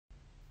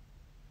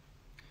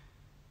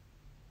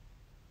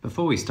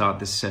Before we start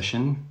this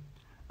session,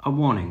 a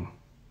warning.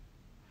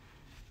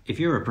 If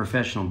you're a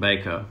professional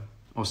baker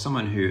or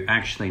someone who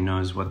actually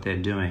knows what they're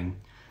doing,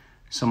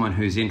 someone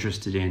who's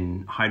interested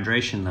in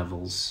hydration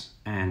levels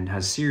and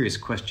has serious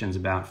questions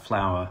about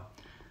flour,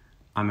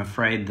 I'm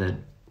afraid that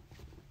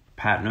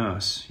Pat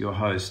Nourse, your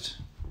host,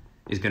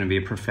 is going to be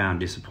a profound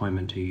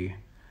disappointment to you.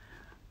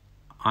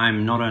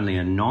 I'm not only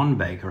a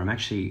non-baker, I'm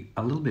actually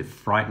a little bit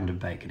frightened of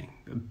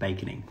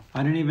baconing.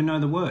 I don't even know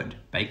the word.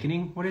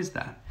 Baconing? What is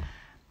that?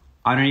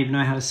 I don't even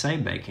know how to say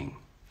baking.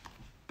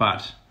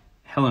 But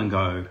Helen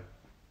Goh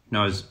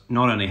knows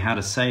not only how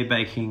to say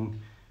baking,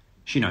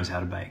 she knows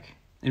how to bake.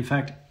 In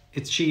fact,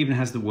 she even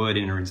has the word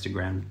in her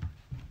Instagram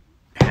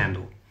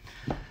handle.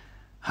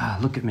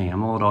 Look at me,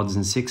 I'm all at odds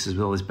and sixes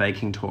with all this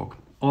baking talk.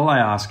 All I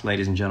ask,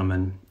 ladies and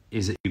gentlemen,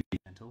 is that you be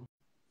gentle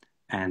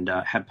and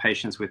have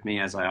patience with me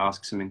as I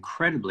ask some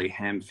incredibly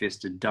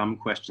ham-fisted, dumb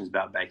questions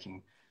about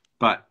baking.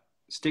 But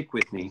stick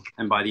with me,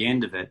 and by the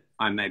end of it,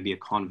 I may be a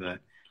convert.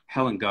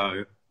 Helen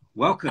Goh,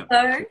 welcome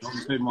Hello. to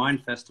the Food Wine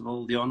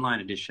Festival, the online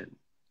edition.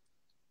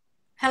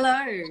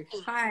 Hello.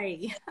 Hi.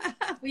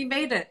 We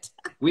made it.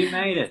 We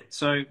made it.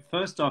 So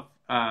first off,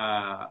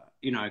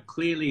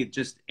 clearly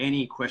just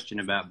any question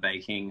about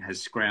baking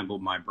has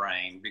scrambled my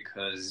brain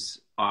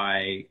because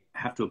I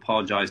have to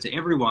apologize to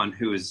everyone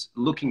who is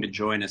looking to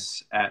join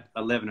us at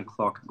 11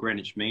 o'clock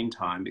Greenwich Mean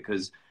Time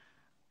because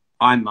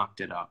I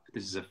mucked it up.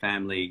 This is a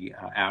family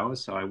hour,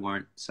 so I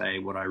won't say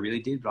what I really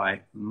did, but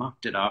I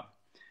mucked it up.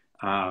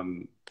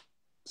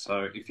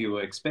 So if you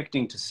were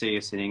expecting to see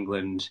us in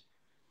England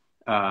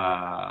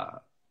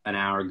an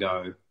hour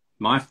ago,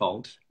 my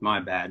fault, my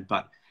bad,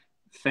 but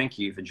thank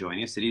you for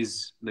joining us. It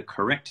is the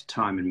correct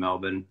time in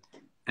Melbourne,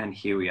 and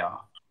here we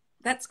are.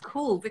 That's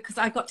cool because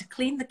I got to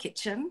clean the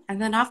kitchen,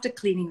 and then after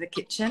cleaning the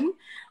kitchen,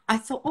 I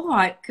thought, oh,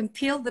 I can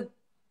peel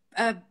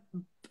a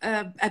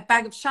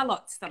bag of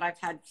shallots that I've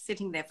had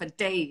sitting there for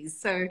days.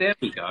 So there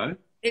we go.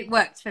 It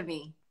worked for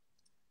me.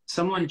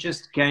 Someone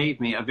just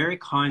gave me, a very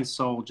kind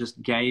soul just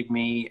gave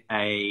me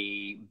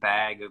a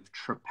bag of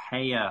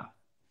Tropea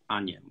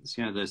onions,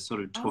 you know, the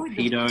sort of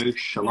torpedo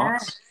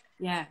shallots.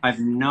 Yeah. I have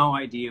no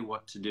idea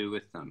what to do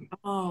with them.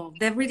 Oh,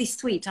 they're really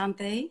sweet, aren't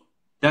they?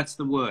 That's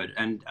the word.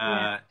 And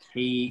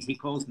he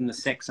calls them the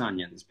sex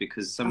onions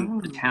because some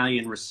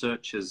Italian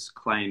researchers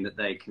claim that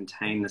they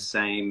contain the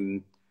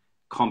same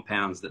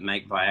compounds that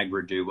make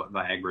Viagra do what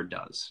Viagra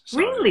does. So,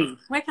 really?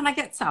 Where can I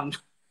get some?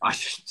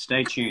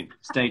 Stay tuned.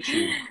 Stay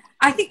tuned.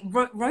 I think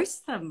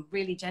roast them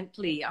really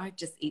gently. I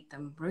just eat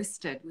them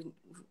roasted.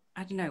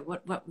 I don't know.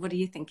 What are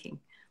you thinking?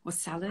 Or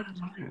salad?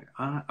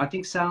 I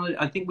think salad.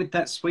 I think with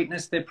that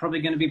sweetness, they're probably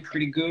going to be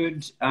pretty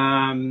good.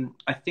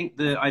 I think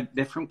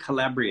they're from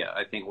Calabria,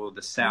 I think, or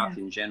the south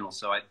in general.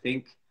 So I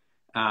think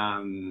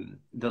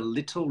the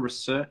little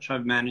research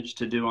I've managed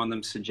to do on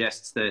them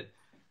suggests that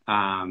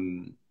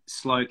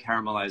slow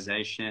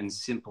caramelization,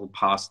 simple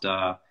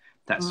pasta,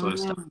 that sort of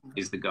stuff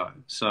is the go.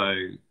 So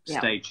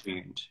stay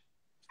tuned.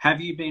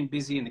 Have you been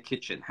busy in the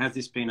kitchen? Has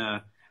this been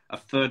a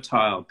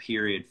fertile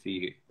period for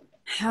you?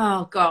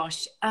 Oh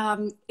gosh,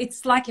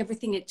 it's like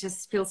everything. It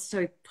just feels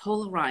so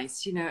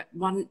polarized. You know,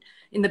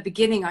 in the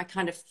beginning, I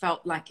kind of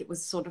felt like it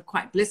was sort of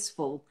quite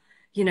blissful,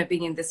 you know,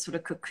 being in this sort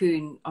of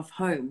cocoon of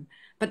home,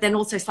 but then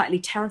also slightly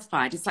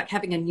terrified. It's like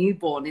having a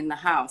newborn in the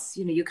house.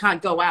 You know, you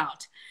can't go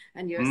out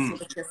and you're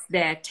sort of just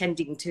there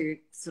tending to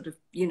sort of,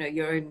 you know,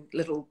 your own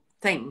little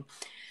thing.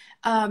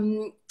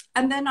 And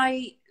then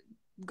I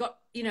got,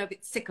 you know, a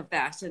bit sick of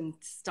that and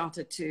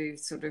started to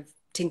sort of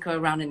tinker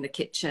around in the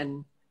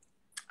kitchen.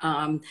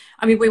 I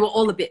mean, we were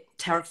all a bit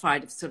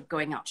terrified of sort of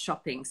going out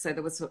shopping. So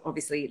there was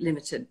obviously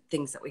limited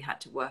things that we had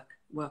to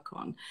work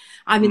on.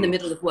 I'm in the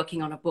middle of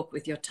working on a book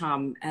with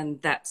Yotam,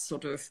 and that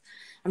sort of,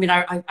 I mean,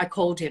 I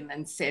called him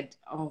and said,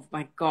 oh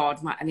my God,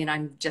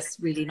 I'm just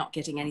really not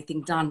getting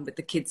anything done with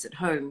the kids at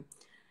home.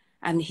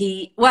 And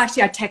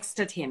actually I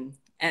texted him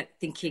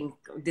thinking,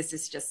 this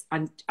is just,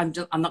 I'm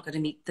not going to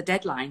meet the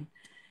deadline.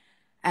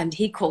 And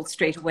he called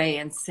straight away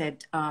and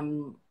said,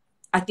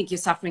 I think you're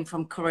suffering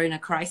from corona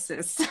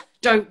crisis.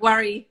 Don't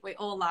worry, we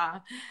all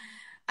are.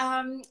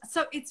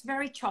 So it's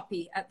very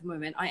choppy at the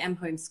moment. I am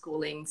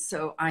homeschooling,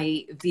 so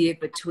I veer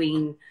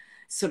between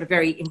sort of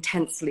very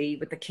intensely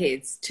with the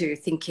kids to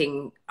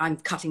thinking I'm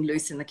cutting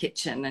loose in the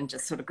kitchen and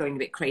just sort of going a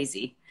bit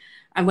crazy.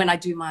 And when I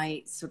do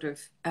my sort of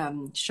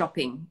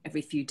shopping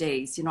every few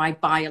days, you know, I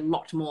buy a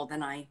lot more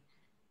than I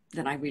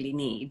really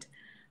need.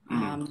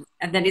 And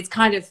then it's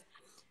kind of,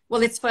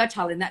 well, it's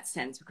fertile in that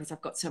sense because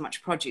I've got so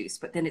much produce,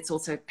 but then it's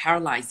also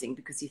paralyzing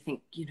because you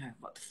think, you know,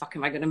 what the fuck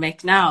am I going to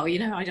make now? You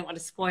know, I don't want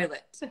to spoil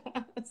it.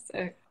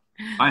 So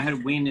I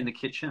had wind in the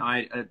kitchen.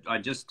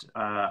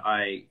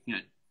 I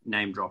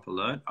name drop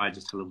alert. I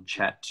just had a little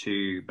chat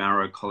to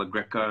Mauro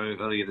Colagreco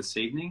earlier this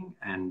evening,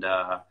 and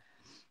a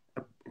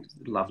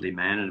lovely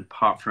man. And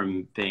apart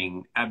from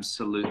being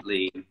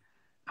absolutely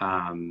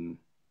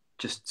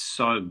just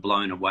so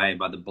blown away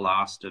by the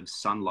blast of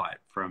sunlight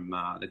from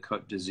the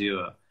Côte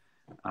d'Azur,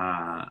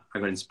 I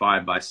got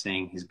inspired by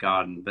seeing his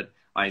garden. But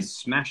I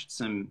smashed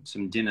some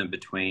dinner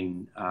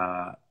between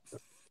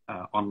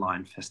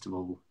online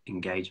festival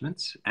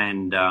engagements,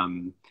 and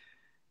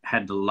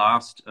had the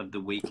last of the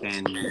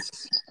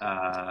weekend's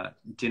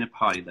dinner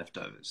party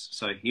leftovers.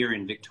 So here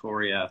in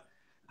Victoria,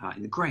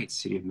 in the great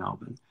city of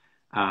Melbourne,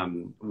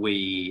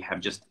 we have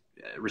just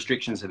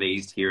restrictions have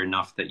eased here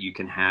enough that you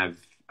can have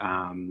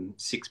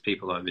 6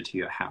 people over to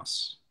your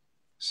house.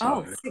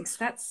 So, 6.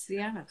 That's,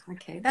 yeah,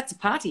 okay. That's a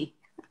party.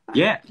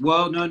 yeah.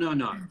 Well, no.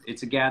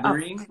 It's a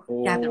gathering.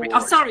 Gathering.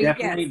 Oh, sorry.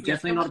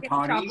 Definitely not a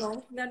party.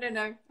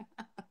 No.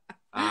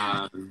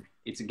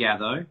 It's a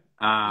gather.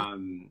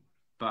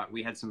 But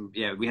we had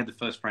we had the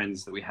first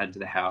friends that we had to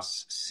the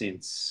house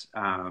since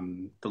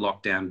the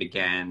lockdown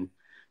began.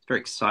 It's very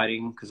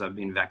exciting because I've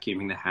been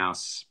vacuuming the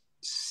house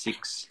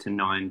 6 to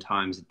 9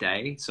 times a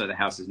day. So the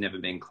house has never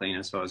been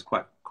cleaner. So I was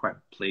quite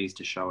pleased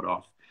to show it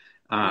off.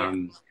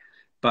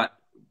 But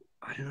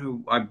I don't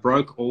know, I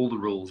broke all the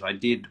rules. I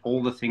did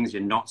all the things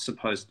you're not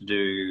supposed to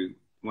do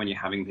when you're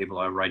having people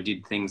over. I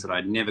did things that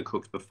I'd never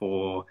cooked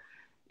before,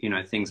 you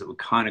know, things that were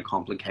kind of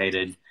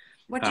complicated.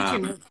 What did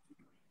you do?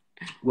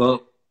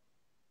 Well,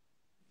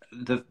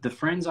 the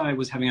friends I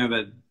was having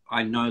over,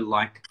 I know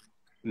like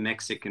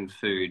Mexican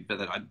food, but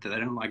that I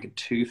don't like it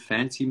too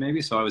fancy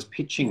maybe. So I was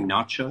pitching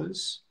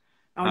nachos.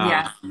 Oh,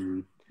 yeah.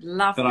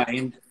 Love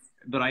that.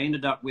 But I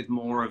ended up with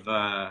more of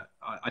a,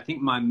 I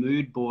think my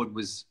mood board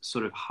was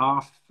sort of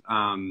half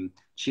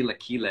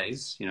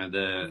chilaquiles, you know,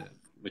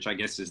 which I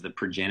guess is the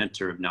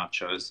progenitor of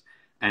nachos,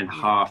 and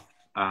half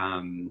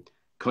cochinita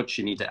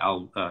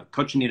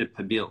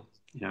pibil,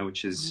 you know,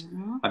 which is,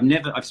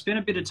 I've spent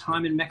a bit of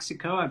time in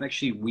Mexico. I've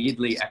actually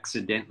weirdly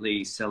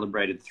accidentally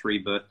celebrated 3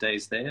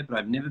 birthdays there, but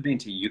I've never been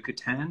to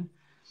Yucatan.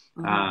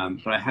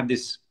 But I have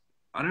this,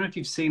 I don't know if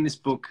you've seen this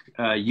book,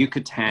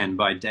 Yucatan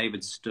by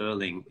David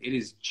Sterling. It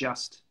is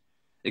just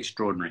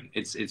extraordinary.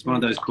 It's one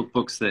of those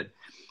cookbooks that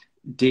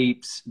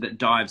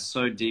dives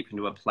so deep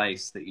into a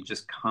place that you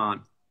just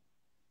can't,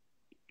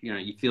 you know,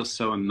 you feel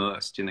so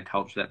immersed in the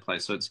culture of that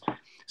place. So it's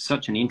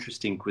such an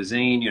interesting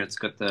cuisine. You know, it's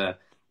got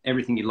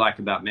everything you like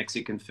about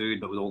Mexican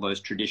food, but with all those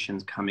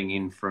traditions coming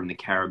in from the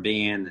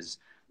Caribbean. There's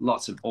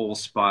lots of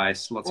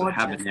allspice, lots of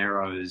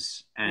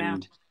habaneros,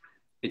 and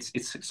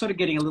it's sort of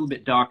getting a little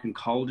bit dark and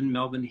cold in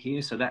Melbourne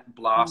here. So that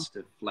blast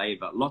of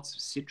flavor, lots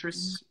of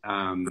citrus.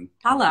 Color,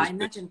 I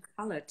imagine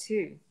color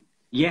too.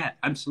 Yeah,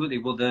 absolutely.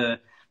 Well,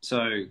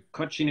 so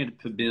cochinita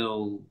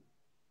pibil,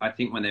 I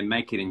think when they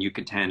make it in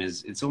Yucatan,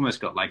 it's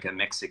almost got like a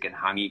Mexican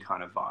hangi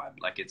kind of vibe.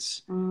 Like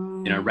it's,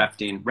 you know,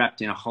 wrapped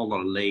in a whole lot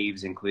of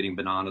leaves, including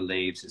banana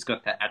leaves. It's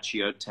got that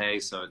achiote,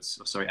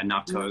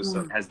 annatto,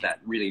 so it has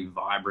that really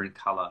vibrant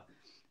color.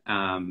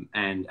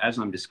 And as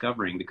I'm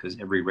discovering, because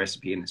every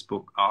recipe in this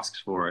book asks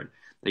for it,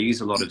 they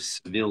use a lot of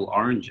Seville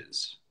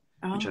oranges,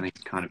 which I think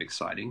is kind of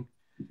exciting.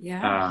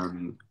 Yeah.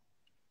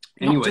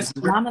 Anyway, not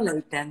just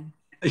marmalade then.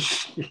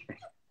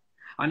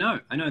 I know.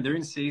 They're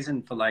in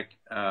season for like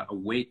a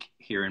week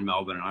here in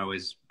Melbourne, and I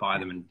always buy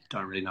them and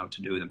don't really know what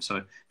to do with them.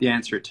 So the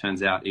answer, it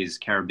turns out, is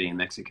Caribbean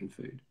Mexican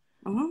food.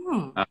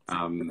 But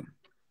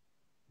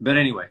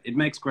anyway, it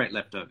makes great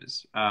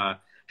leftovers.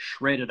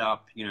 Shredded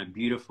up, you know,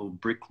 beautiful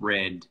brick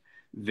red,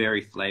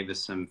 very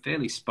flavoursome,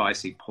 fairly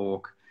spicy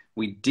pork.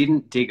 We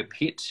didn't dig a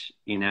pit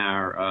in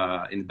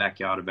the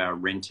backyard of our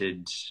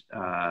rented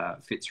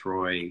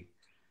Fitzroy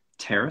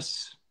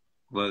terrace.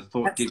 Well, the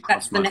thought did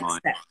cross my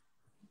mind.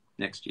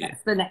 Next year.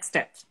 That's the next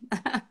step.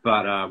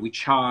 But we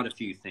charred a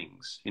few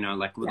things, you know,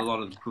 like with a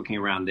lot of the cooking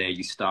around there,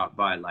 you start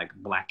by like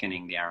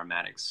blackening the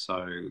aromatics.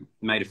 So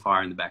made a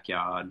fire in the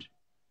backyard.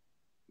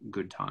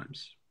 Good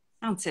times.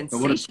 Sounds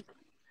sensational.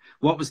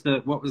 What was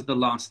the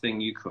last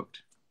thing you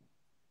cooked?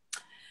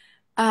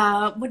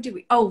 What did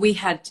we? Oh, we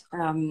had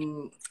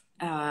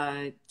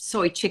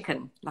soy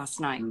chicken last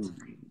night.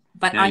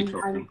 But I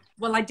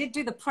did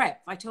do the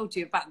prep. I told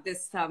you about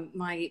this,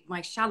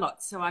 my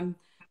shallots. So I'm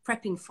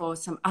prepping for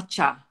some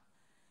acha.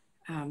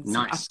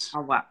 Nice.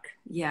 Acha work.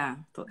 Yeah,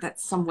 thought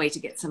that's some way to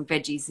get some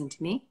veggies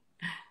into me.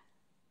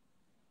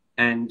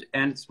 And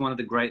it's one of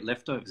the great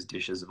leftovers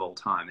dishes of all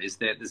time.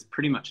 There's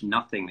pretty much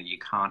nothing that you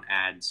can't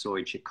add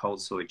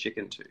cold soy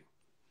chicken to.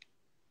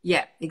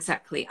 Yeah,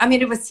 exactly. I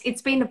mean,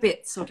 it's been a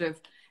bit sort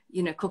of,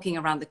 you know, cooking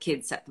around the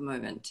kids at the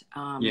moment.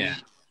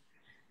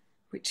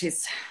 Which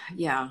is,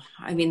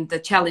 I mean, the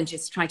challenge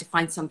is trying to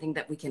find something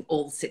that we can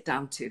all sit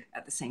down to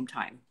at the same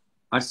time.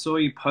 I saw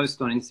you post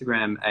on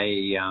Instagram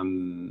a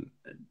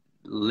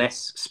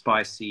less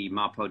spicy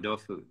mapo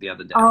tofu the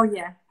other day. Oh,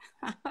 yeah.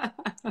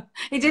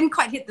 It didn't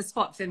quite hit the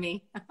spot for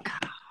me, I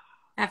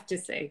have to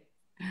say.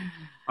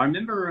 I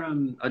remember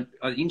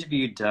I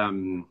interviewed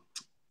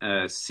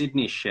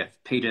Sydney chef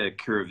Peter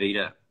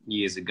Kuravita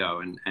years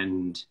ago,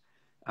 and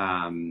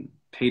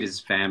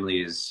Peter's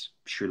family is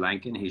Sri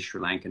Lankan. He's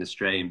Sri Lankan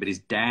Australian, but his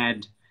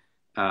dad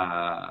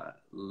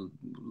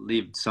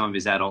lived some of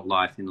his adult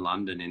life in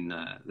London in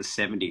the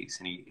 70s,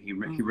 and he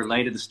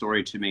related the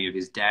story to me of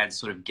his dad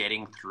sort of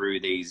getting through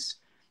these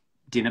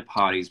dinner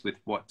parties with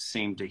what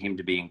seemed to him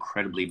to be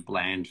incredibly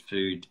bland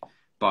food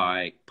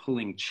by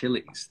pulling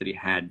chilies that he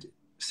had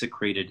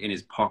secreted in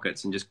his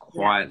pockets and just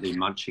quietly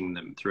munching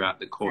them throughout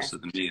the course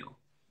of the meal.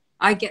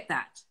 I get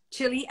that.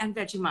 chili and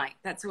Vegemite.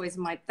 That's always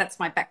that's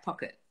my back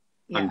pocket.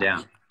 Yeah. I'm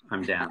down.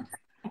 I'm down.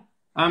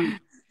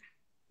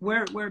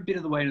 We're a bit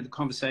of the way to the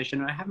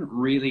conversation. I haven't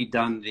really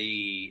done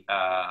the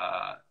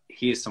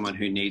here's someone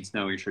who needs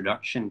no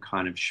introduction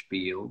kind of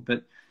spiel,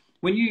 but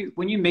when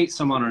you meet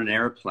someone on an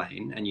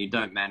airplane and you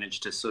don't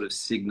manage to sort of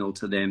signal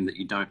to them that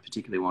you don't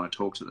particularly want to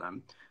talk to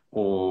them,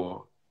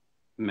 or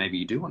maybe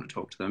you do want to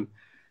talk to them,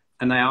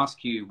 and they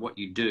ask you what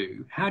you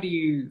do, how do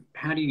you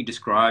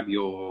describe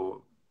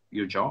your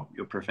job,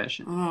 your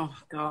profession? Oh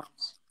gosh,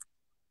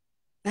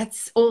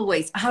 that's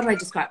always, how do I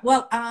describe?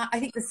 Well, I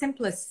think the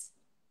simplest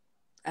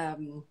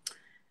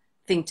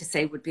thing to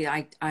say would be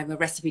I'm a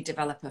recipe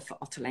developer for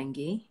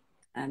Ottolenghi.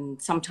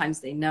 And sometimes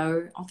they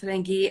know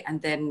Ottolenghi,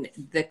 and then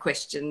the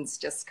questions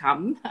just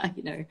come,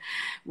 you know,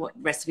 what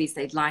recipes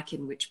they'd like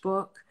in which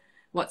book,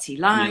 what's he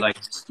like? And you're like,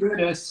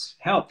 stewardess,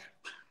 help.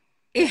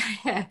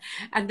 Yeah.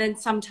 And then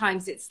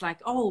sometimes it's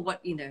like, oh,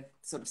 what, you know,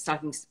 sort of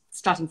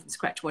starting from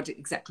scratch, what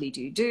exactly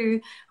do you do?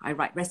 I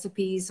write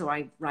recipes, or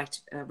I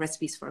write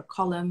recipes for a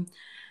column.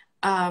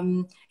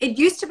 It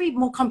used to be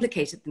more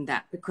complicated than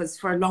that, because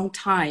for a long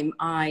time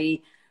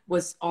I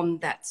was on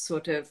that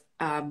sort of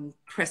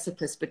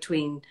precipice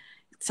between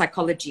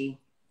psychology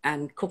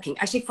and cooking.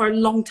 Actually, for a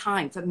long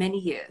time, for many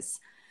years.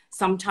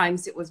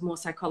 Sometimes it was more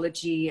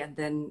psychology, and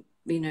then,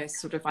 you know,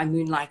 sort of I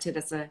moonlighted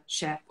as a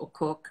chef or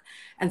cook.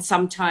 And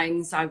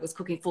sometimes I was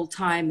cooking full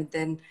time, and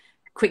then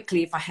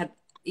quickly, if I had,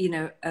 you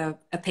know,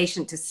 a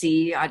patient to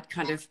see, I'd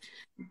kind of,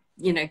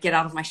 you know, get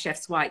out of my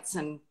chef's whites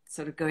and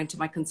sort of go into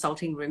my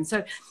consulting room.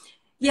 So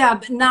yeah,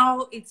 but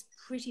now it's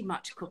pretty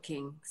much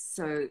cooking.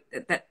 So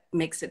that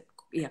makes it,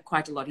 yeah,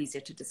 quite a lot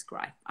easier to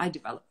describe. I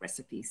develop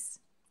recipes.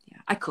 Yeah,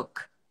 I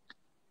cook.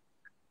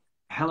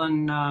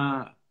 Helen,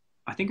 I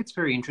think it's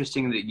very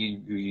interesting that you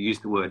use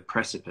the word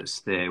precipice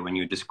there when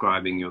you're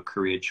describing your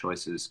career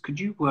choices. Could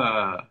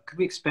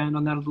we expand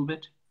on that a little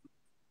bit?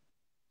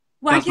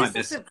 Well, that was my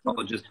best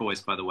psychologist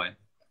voice, by the way.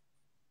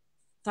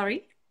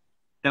 Sorry?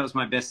 That was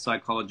my best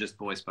psychologist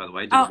voice, by the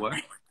way. Did it work?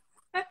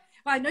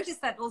 Well, I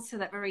noticed that also,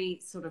 that very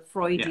sort of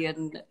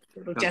Freudian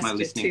little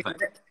gesture too.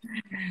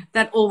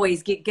 That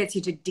always gets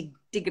you to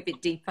dig a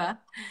bit deeper.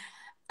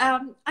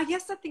 I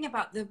guess the thing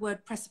about the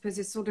word precipice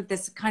is sort of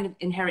this kind of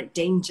inherent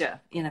danger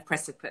in a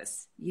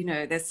precipice. You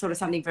know, there's sort of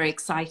something very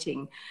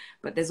exciting,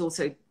 but there's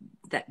also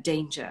that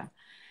danger.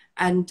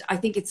 And I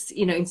think it's,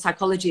 you know, in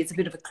psychology, it's a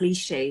bit of a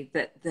cliche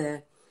that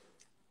the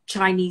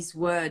Chinese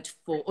word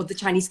for, or the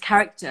Chinese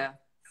character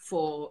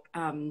for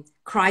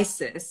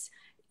crisis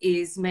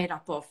is made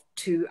up of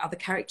two other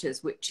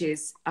characters, which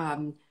is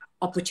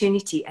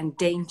opportunity and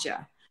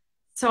danger.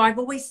 So I've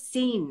always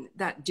seen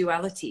that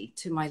duality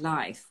to my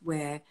life,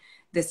 where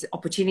there's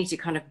opportunity to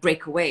kind of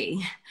break away,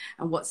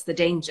 and what's the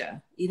danger,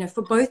 you know,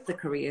 for both the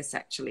careers,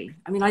 actually.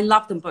 I mean, I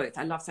love them both.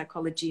 I love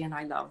psychology and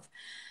I love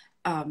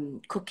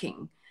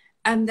cooking.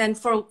 And then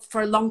for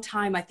a long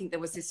time, I think there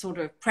was this sort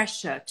of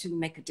pressure to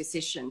make a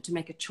decision, to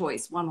make a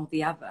choice, one or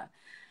the other.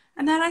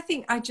 And then I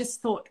think I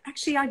just thought,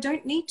 actually, I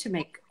don't need to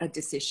make a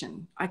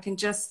decision. I can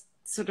just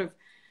sort of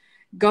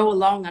go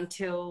along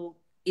until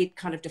it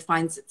kind of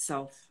defines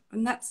itself.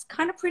 And that's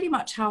kind of pretty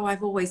much how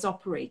I've always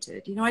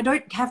operated. You know, I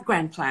don't have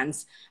grand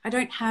plans.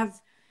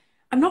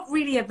 I'm not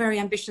really a very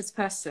ambitious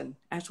person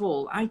at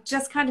all. I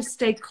just kind of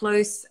stay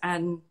close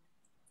and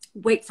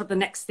wait for the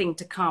next thing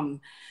to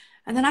come.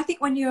 And then I think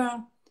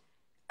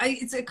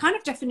it's a kind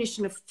of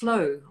definition of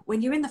flow.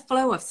 When you're in the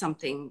flow of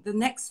something, the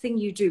next thing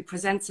you do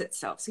presents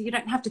itself. So you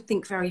don't have to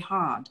think very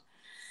hard.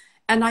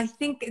 And I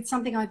think it's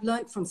something I've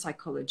learned from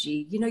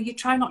psychology. You know, you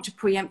try not to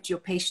preempt your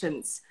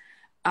patients'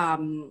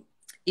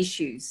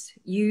 issues.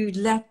 You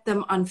let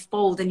them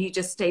unfold, and you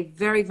just stay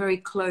very, very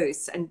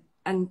close.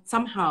 And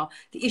somehow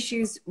the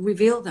issues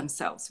reveal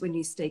themselves when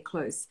you stay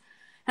close.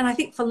 And I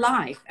think for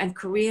life and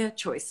career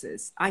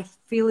choices, I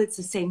feel it's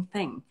the same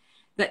thing.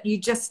 That you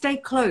just stay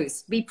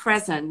close, be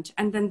present,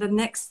 and then the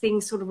next thing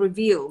sort of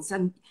reveals,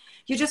 and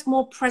you're just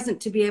more present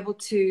to be able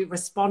to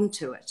respond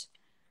to it.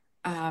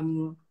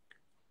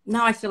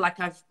 Now I feel like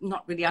I've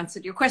not really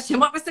answered your question.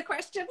 What was the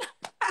question?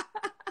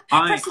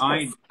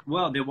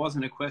 Well, there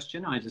wasn't a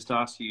question. I just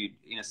asked you,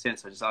 in a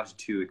sense, I just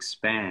asked you to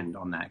expand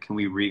on that. Can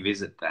we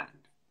revisit that?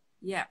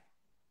 Yeah.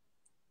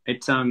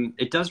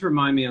 It does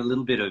remind me a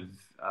little bit of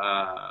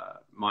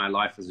my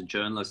life as a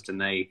journalist,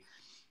 and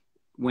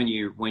when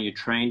you're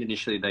trained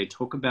initially, they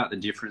talk about the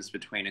difference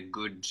between a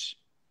good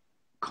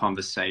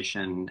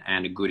conversation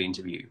and a good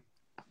interview.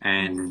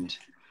 And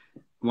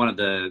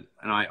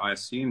I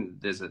assume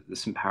there's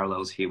some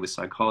parallels here with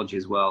psychology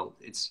as well.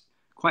 It's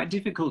quite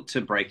difficult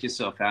to break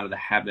yourself out of the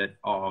habit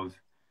of,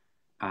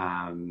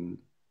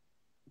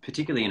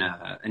 particularly in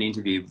an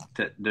interview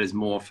that there's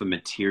more for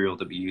material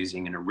to be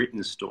using in a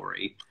written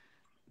story,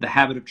 the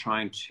habit of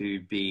trying to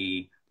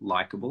be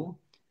likable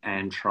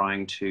and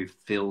trying to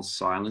fill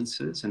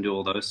silences and do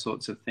all those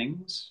sorts of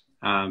things.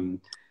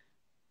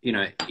 You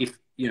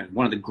know,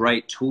 one of the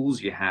great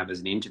tools you have as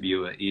an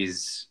interviewer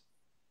is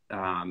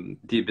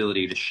the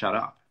ability to shut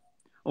up,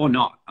 or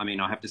not. I mean,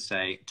 I have to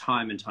say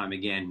time and time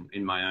again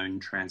in my own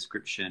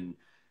transcription,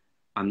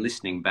 I'm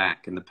listening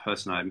back, and the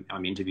person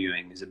I'm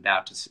interviewing is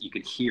about to, you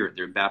could hear it,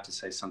 they're about to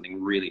say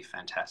something really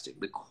fantastic.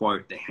 The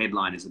quote, the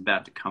headline is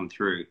about to come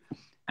through.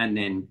 And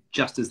then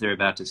just as they're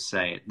about to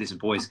say it, this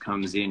voice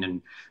comes in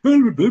and blah,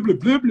 blah, blah,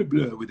 blah, blah,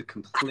 blah, with a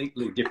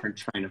completely different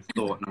train of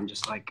thought. And I'm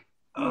just like,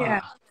 oh,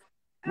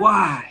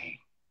 why?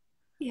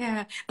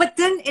 Yeah. But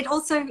then it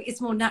also is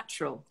more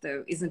natural,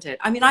 though, isn't it?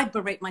 I mean, I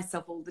berate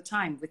myself all the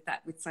time with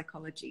that, with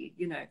psychology,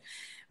 you know,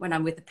 when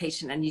I'm with a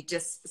patient and you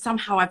just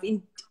somehow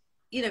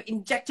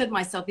injected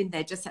myself in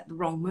there just at the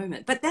wrong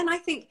moment. But then I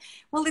think,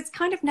 well, it's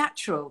kind of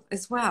natural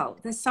as well.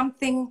 There's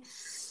something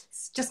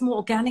just more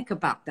organic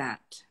about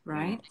that,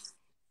 right?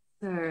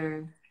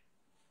 So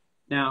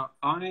now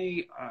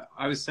I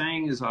was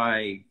saying as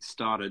I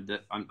started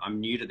that I'm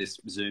new to this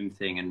Zoom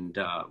thing, and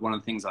one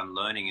of the things I'm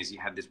learning is you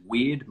have this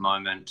weird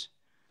moment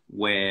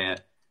where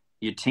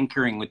you're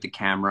tinkering with the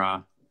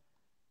camera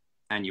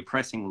and you're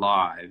pressing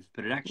live,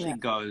 but it actually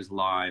goes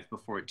live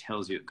before it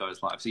tells you it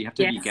goes live. So you have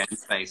to have your game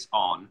face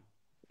on.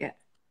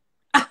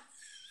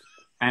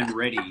 And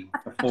ready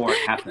before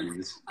it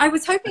happens. I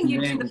was hoping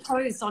you'd do the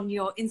pose on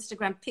your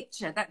Instagram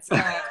picture. That's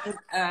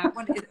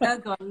what is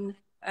Ergon?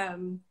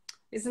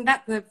 Isn't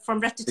that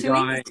from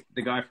Ratatouille?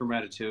 The guy from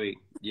Ratatouille.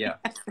 Yeah.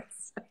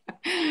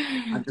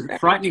 The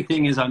frightening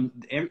thing is,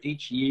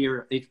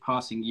 each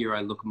passing year,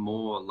 I look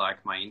more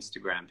like my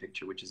Instagram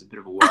picture, which is a bit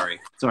of a worry.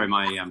 Sorry,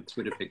 my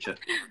Twitter picture.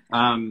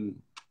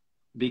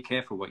 Be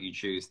careful what you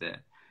choose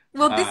there.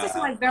 Well, this is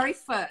my very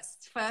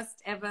first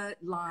ever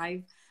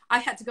live. I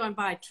had to go and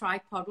buy a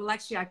tripod. Well,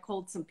 actually, I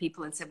called some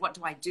people and said, what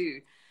do I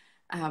do?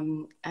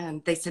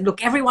 And they said,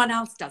 look, everyone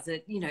else does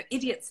it. You know,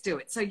 idiots do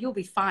it. So you'll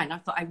be fine. I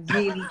thought, I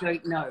really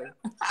don't know.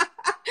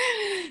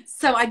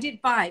 So I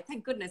did buy it.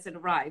 Thank goodness it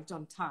arrived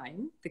on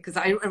time, because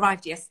I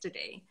arrived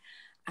yesterday.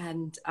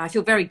 And I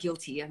feel very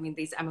guilty. I mean,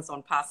 these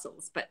Amazon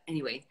parcels. But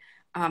anyway,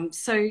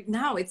 so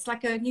now it's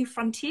like a new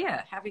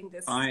frontier having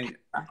this. I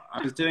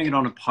was doing it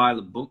on a pile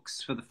of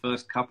books for the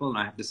first couple. And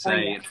I have to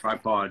say, a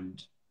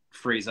tripod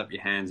frees up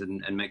your hands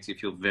and makes you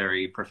feel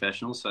very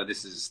professional. So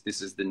this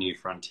is the new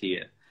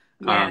frontier.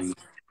 Yes.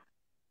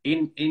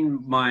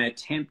 In my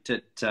attempt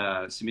at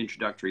some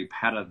introductory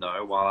patter,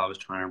 though, while I was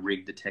trying to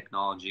rig the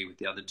technology with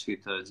the other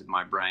 2/3 of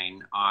my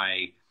brain,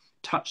 I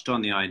touched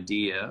on the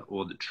idea,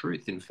 or the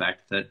truth, in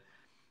fact, that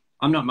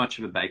I'm not much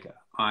of a baker.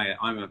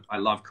 I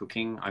love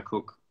cooking. I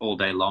cook all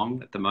day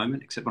long at the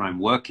moment, except when I'm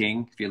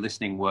working. If you're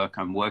listening,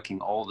 I'm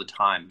working all the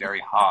time, very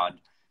hard.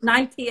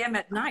 9 p.m.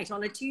 at night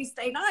on a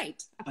Tuesday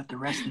night. But the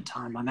rest of the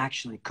time I'm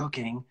actually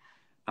cooking.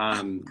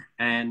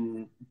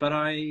 But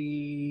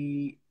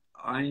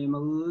I am a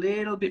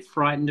little bit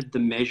frightened of the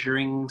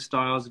measuring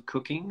styles of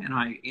cooking. And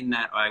I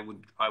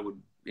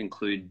would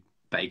include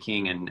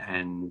baking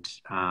and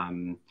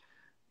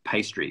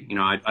pastry. You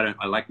know,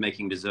 I like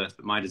making desserts,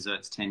 but my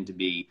desserts tend to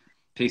be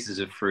pieces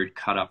of fruit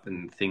cut up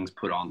and things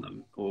put on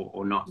them,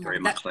 or not very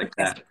much like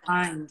that.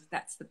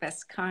 That's the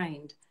best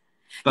kind.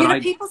 But you know,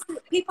 people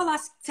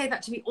say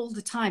that to me all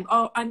the time.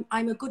 Oh,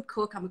 I'm a good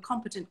cook. I'm a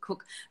competent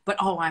cook, but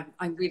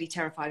I'm really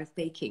terrified of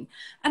baking.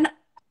 And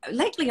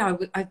lately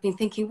I've been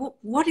thinking, well,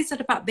 what is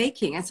it about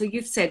baking? And so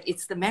you've said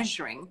it's the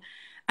measuring.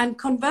 And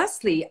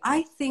conversely,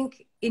 I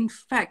think, in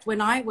fact,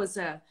 when I was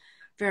a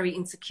very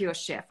insecure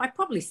chef, I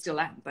probably still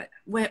am, but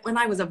when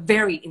I was a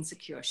very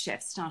insecure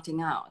chef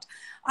starting out,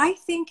 I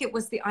think it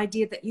was the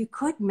idea that you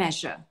could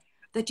measure,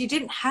 that you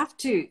didn't have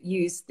to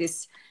use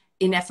this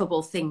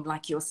ineffable thing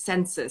like your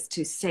senses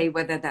to say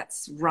whether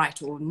that's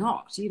right or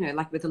not. You know,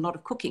 like with a lot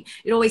of cooking,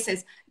 it always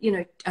says, you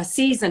know, a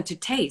season to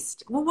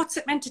taste. Well, what's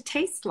it meant to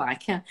taste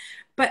like?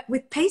 But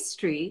with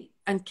pastry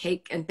and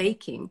cake and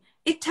baking,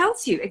 it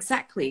tells you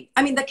exactly.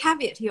 I mean, the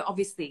caveat here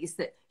obviously is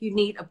that you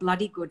need a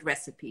bloody good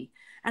recipe.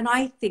 And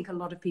I think a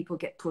lot of people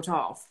get put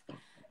off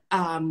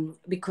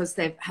because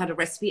they've had a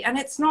recipe and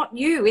it's not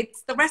you,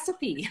 it's the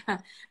recipe.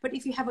 But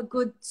if you have a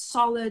good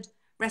solid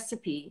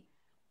recipe,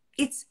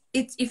 it's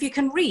if you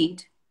can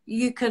read,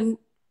 you can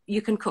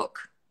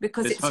cook,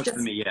 because there's it's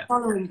just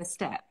following the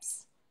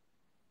steps.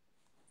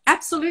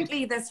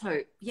 Absolutely, there's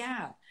hope.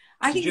 Yeah,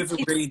 I think it's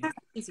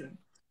easy.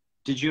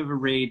 Did you ever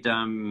read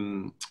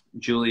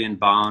Julian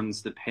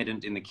Barnes' The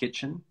Pedant in the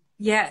Kitchen?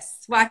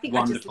 Yes. Well, I think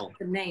Wonderful. I just looked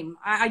the name.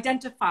 I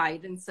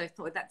identified, and so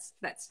thought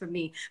that's for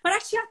me. But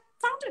actually, I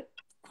found it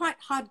quite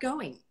hard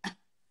going.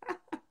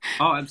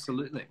 Oh,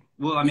 absolutely.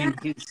 Well, I mean,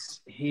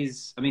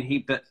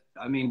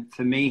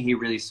 for me, he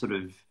really sort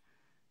of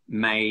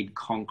made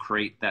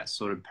concrete that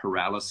sort of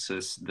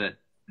paralysis that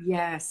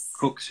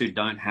cooks who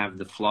don't have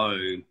the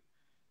flow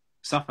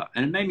suffer.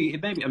 And it made me,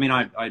 I mean,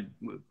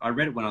 I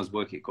read it when I was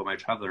working at Gourmet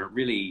Traveller. It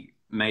really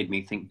made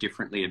me think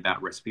differently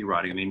about recipe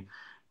writing. I mean,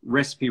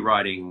 recipe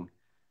writing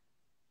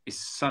is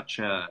such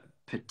a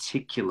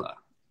particular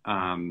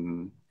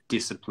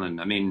discipline.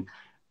 I mean,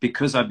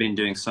 because I've been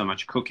doing so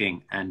much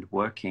cooking and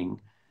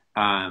working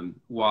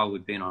while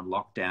we've been on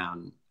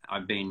lockdown,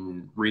 I've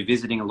been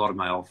revisiting a lot of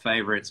my old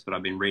favorites, but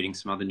I've been reading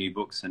some other new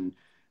books, and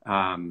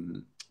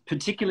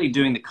particularly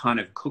doing the kind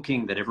of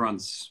cooking that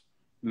everyone's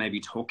maybe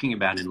talking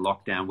about in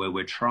lockdown, where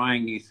we're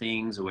trying new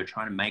things or we're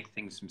trying to make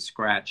things from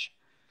scratch.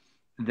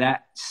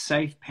 that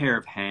safe pair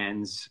of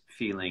hands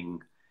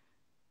feeling,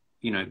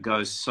 you know,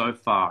 goes so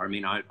far. I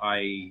mean,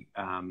 I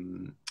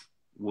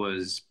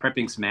was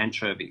prepping some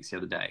anchovies the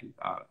other day.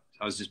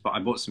 I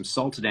bought some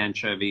salted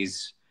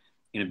anchovies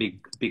in a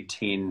big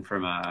tin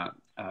from a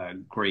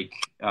Greek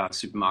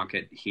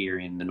supermarket here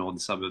in the northern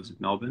suburbs of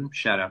Melbourne.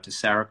 Shout out to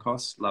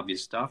Sarakos, love your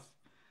stuff.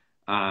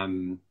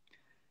 And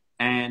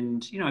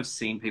you know, I've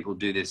seen people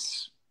do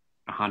this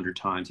 100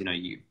 times. You know,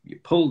 you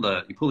pull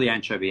the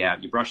anchovy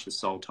out, you brush the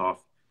salt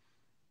off,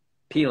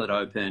 peel it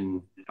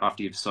open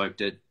after you've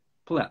soaked it,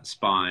 pull out the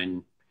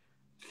spine,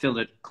 fill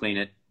it, clean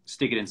it,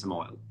 stick it in some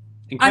oil.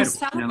 Incredible.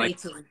 I'm salivating. You know, like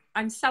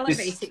I'm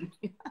salivating.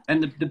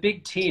 and the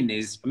big tin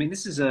is, I mean,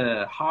 this is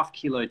a ½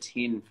 kilo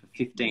tin for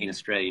 15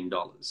 Australian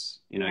dollars.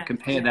 You know,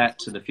 compare that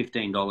to the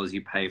 $15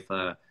 you pay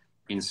for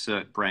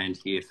insert brand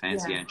here,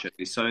 fancy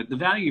anchovy. So the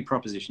value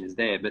proposition is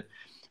there. But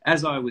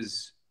as I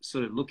was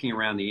sort of looking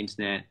around the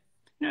internet,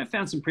 you know, I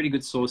found some pretty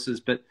good sources,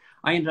 but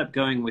I ended up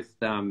going with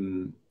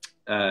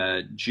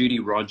Judy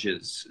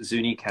Rogers'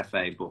 Zuni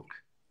Cafe book.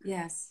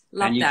 Yes,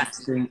 love and that.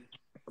 Think,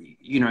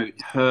 you know,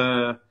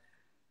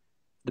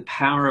 the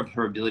power of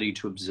her ability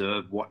to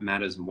observe what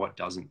matters and what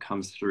doesn't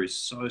comes through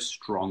so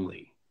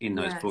strongly in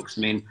those books.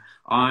 I mean,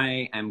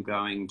 I am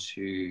going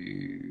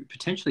to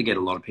potentially get a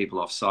lot of people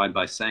offside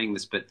by saying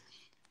this, but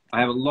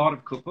I have a lot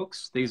of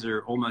cookbooks. These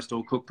are almost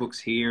all cookbooks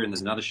here, and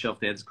there's another shelf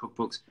there that's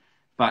cookbooks.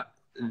 But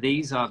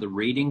these are the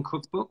reading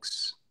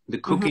cookbooks. The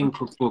cooking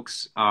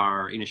cookbooks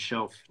are in a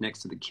shelf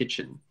next to the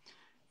kitchen.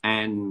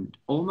 And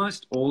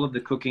almost all of the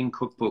cooking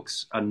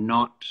cookbooks are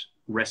not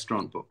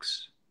restaurant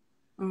books.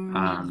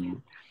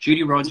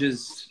 Judy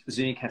Rogers'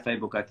 Zuni Cafe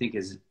book, I think,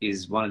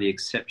 is one of the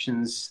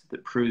exceptions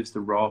that proves the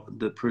rule.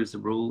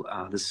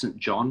 The St.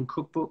 John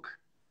cookbook,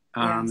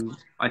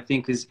 I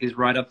think, is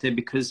right up there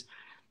because,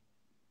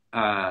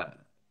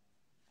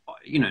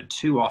 you know,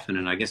 too often,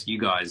 and I guess you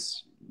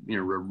guys, you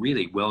know, are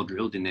really well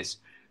drilled in this.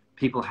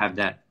 People have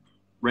that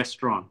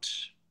restaurant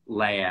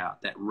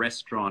layout, that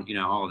restaurant, you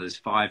know, oh, there's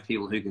 5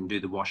 people who can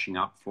do the washing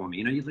up for me.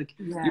 You know,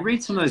 you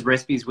read some of those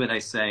recipes where they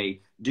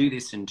say, do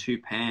this in 2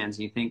 pans,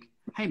 and you think,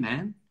 hey,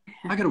 man,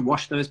 I got to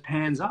wash those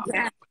pans up.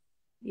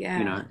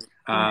 You know,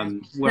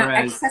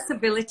 whereas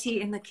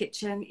accessibility in the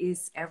kitchen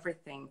is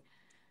everything.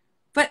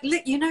 But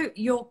you know,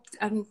 your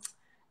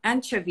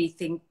anchovy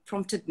thing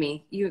prompted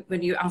me.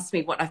 When you asked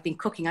me what I've been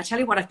cooking, I tell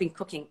you what I've been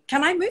cooking.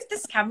 Can I move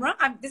this camera?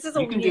 This is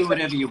all you can new. do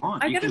whatever you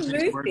want. I'm going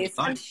to move this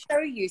and show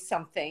you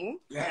something.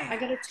 I'm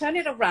going to turn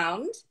it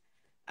around.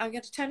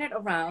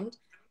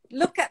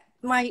 Look at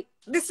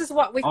this is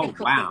what we've been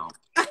cooking. Wow.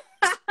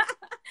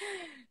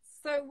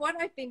 So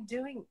what I've been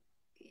doing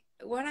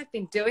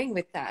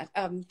with that,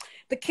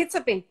 the kids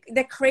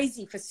they're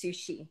crazy for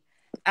sushi.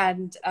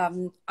 And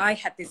I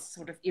had this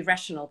sort of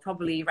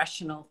probably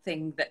irrational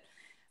thing that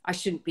I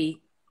shouldn't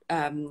be,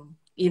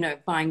 you know,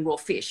 buying raw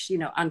fish, you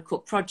know,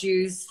 uncooked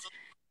produce,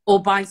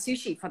 or buying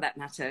sushi for that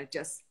matter,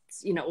 just,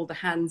 you know, all the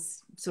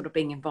hands sort of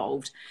being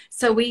involved.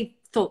 So we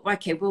thought,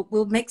 okay,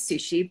 we'll make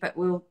sushi, but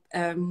we'll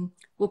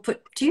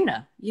put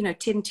tuna, you know,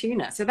 tin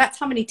tuna. So that's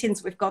how many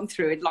tins we've gone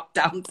through in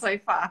lockdown so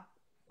far.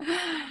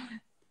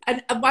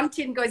 And 1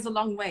 tin goes a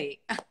long way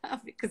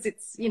because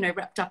it's, you know,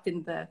 wrapped up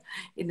in the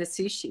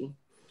sushi.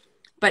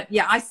 But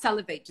yeah, I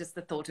salivate just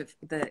the thought of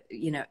the,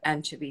 you know,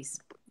 anchovies.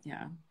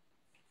 Yeah.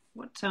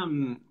 What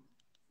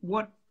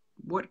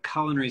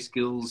culinary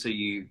skills are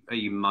you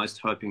most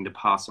hoping to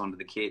pass on to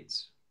the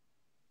kids?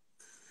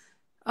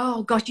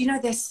 Oh gosh, you know,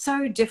 they're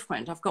so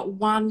different. I've got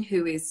one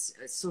who is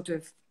sort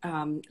of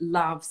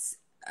loves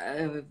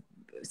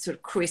sort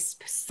of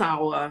crisp,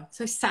 sour,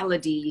 so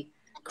salady,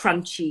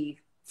 crunchy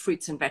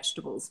fruits and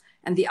vegetables,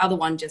 and the other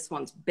one just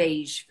wants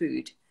beige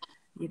food,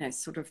 you know,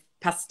 sort of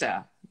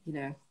pasta, you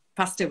know,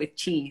 pasta with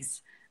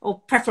cheese, or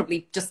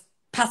preferably just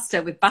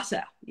pasta with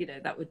butter, you know,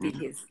 that would be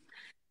his.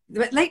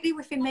 But lately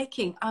we've been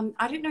making,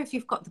 I don't know if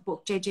you've got the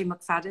book, J.J.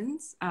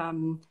 McFadden's,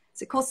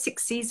 is it called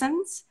 6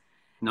 Seasons?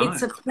 No.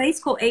 It's a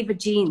place called Ava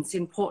Jean's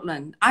in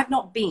Portland. I've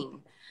not been,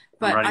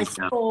 but I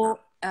saw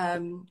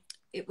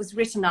it was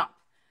written up.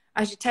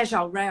 Tej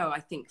Rao,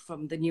 I think,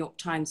 from the New York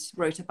Times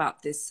wrote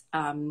about this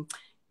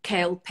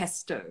kale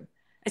pesto.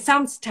 It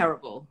sounds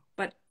terrible,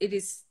 but it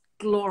is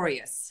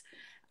glorious.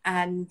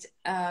 And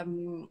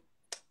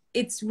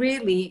it's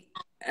really,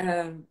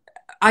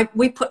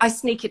 I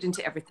sneak it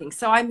into everything.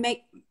 So I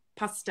make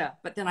pasta,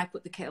 but then I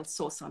put the kale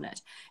sauce on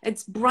it.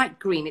 It's bright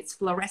green, it's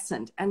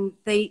fluorescent, and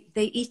they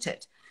eat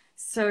it.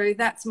 So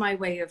that's my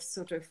way of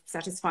sort of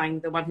satisfying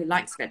the one who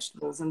likes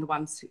vegetables and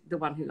the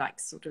one who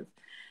likes sort of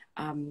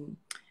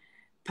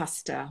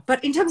pasta.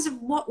 But in terms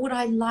of what would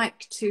I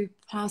like to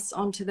pass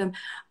on to them,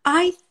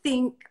 I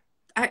think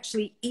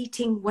actually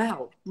eating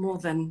well more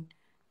than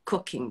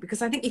cooking,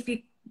 because I think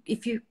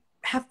if you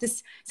have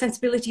this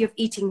sensibility of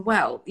eating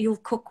well, you'll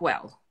cook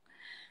well.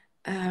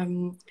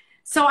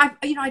 So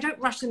I don't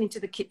rush them into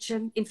the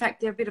kitchen. In fact,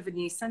 they're a bit of a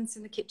nuisance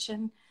in the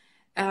kitchen.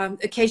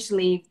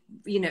 Occasionally,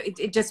 you know,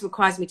 it just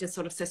requires me to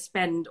sort of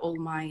suspend all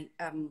my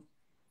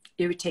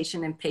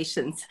irritation and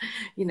patience,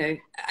 you know,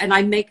 and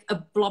I make a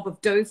blob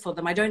of dough for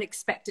them. I don't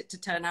expect it to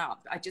turn out.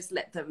 I just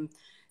let them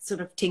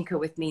sort of tinker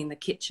with me in the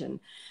kitchen.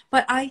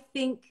 But I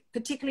think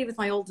particularly with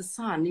my older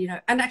son, you know,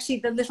 and actually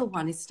the little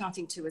one is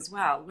starting to as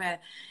well, where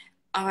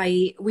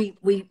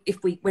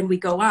when we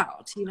go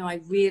out, you know,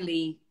 I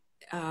really,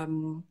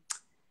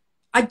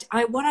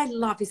 what I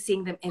love is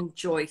seeing them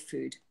enjoy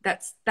food.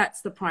 That's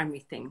the primary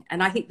thing.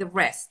 And I think the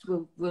rest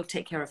will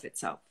take care of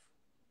itself.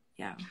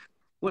 Yeah.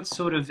 What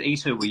sort of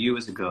eater were you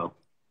as a girl?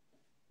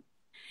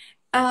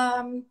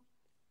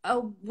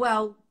 Oh,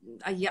 well,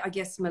 yeah, I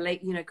guess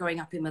you know, growing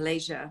up in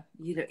Malaysia,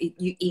 you know,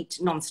 you eat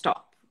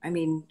nonstop. I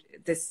mean,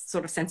 this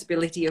sort of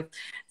sensibility of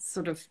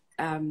sort of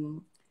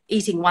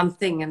eating one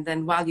thing and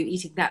then while you're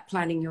eating that,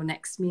 planning your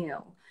next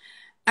meal.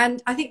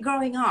 And I think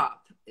growing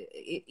up,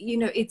 you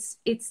know, it's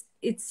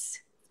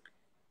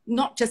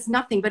not just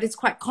nothing, but it's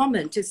quite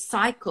common to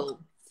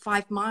cycle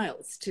 5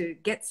 miles to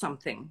get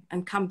something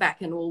and come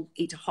back and all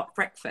eat a hot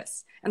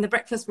breakfast. And the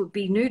breakfast would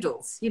be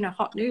noodles, you know,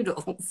 hot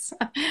noodles.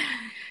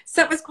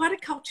 So it was quite a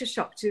culture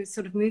shock to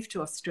sort of move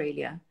to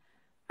Australia.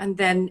 And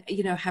then,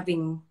 you know,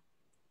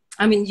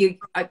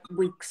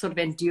 we sort of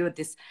endured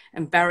this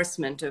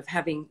embarrassment of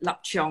having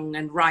lapchong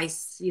and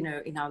rice, you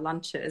know, in our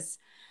lunches.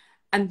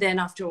 And then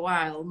after a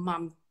while,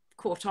 Mum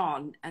caught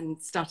on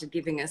and started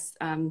giving us,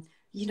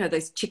 you know,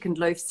 those chicken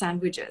loaf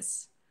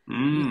sandwiches.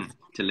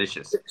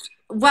 Delicious.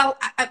 Well,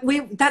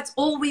 that's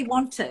all we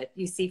wanted,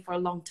 you see, for a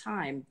long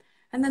time.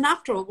 And then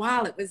after a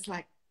while, it was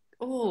like,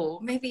 oh,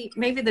 maybe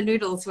the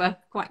noodles were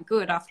quite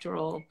good after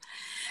all.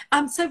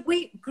 So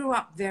we grew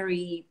up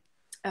very,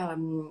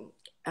 you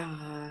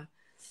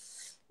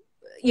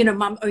know,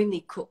 Mum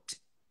only cooked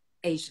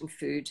Asian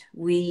food.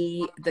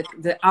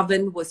 The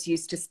oven was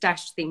used to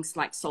stash things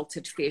like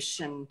salted fish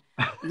and,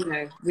 you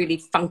know, really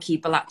funky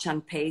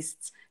belacan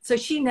pastes. So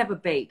she never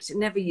baked,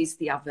 never used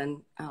the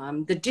oven.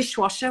 The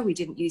dishwasher, we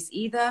didn't use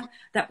either.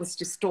 That was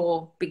to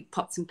store big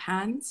pots and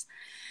pans.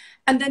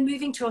 And then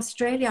moving to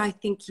Australia, I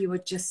think you were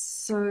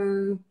just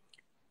so,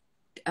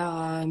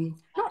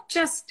 not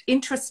just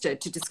interested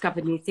to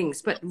discover new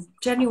things, but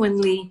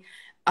genuinely,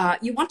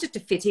 you wanted to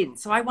fit in.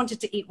 So I wanted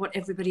to eat what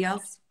everybody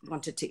else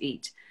wanted to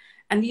eat.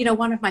 And, you know,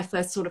 one of my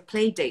first sort of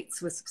play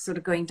dates was sort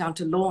of going down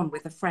to Lawn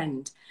with a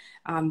friend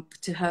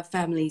to her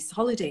family's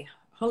holiday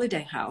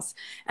house.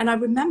 And I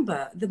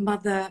remember the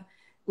mother,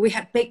 we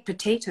had baked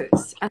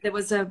potatoes and there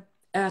was a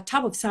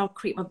tub of sour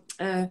cream,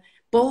 a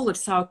bowl of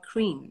sour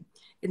cream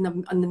in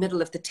the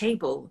middle of the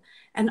table.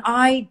 And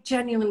I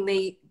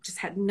genuinely just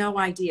had no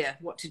idea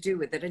what to do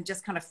with it and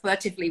just kind of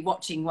furtively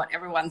watching what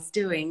everyone's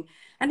doing.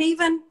 And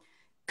even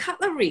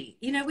cutlery,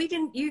 you know, I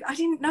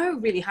didn't know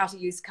really how to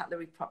use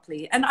cutlery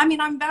properly. And I mean,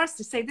 I'm embarrassed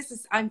to say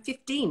I'm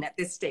 15 at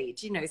this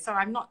stage, you know, so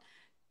I'm not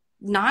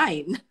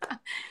 9.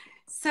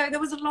 So there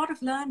was a lot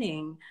of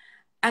learning.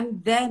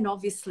 And then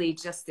obviously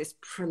just this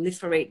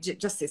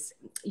just this,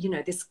 you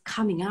know, this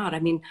coming out. I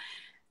mean,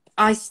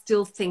 I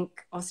still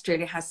think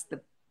Australia has the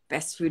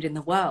best food in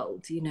the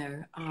world, you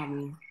know.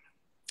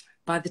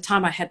 By the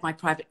time I had my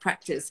private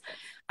practice,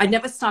 I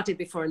never started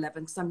before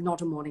 11 because I'm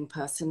not a morning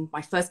person.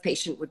 My first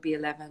patient would be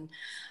 11.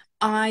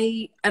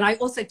 I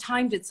also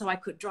timed it so I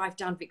could drive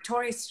down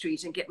Victoria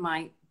Street and get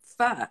my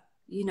pho,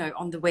 you know,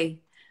 on the way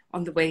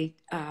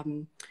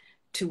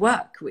to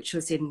work, which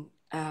was in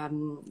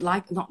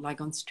not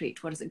Lygon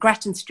Street, what is it?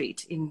 Grattan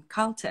Street in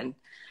Carlton.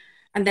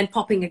 And then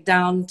popping it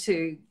down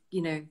to,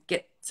 you know,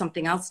 get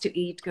something else to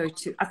eat,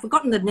 I've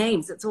forgotten the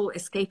names, it's all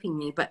escaping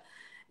me, but,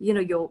 you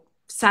know, your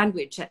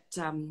sandwich at,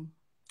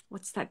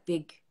 what's that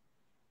big,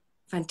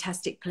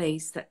 fantastic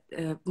place that,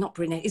 not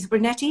Brunetti, is it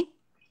Brunetti?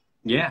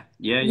 Yeah.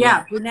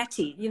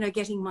 Brunetti, you know,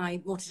 getting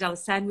my mortadella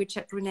sandwich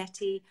at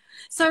Brunetti.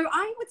 So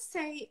I would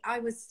say I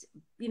was,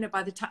 you know,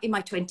 by the time in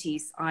my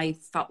 20s, I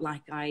felt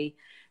like I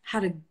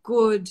had a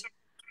good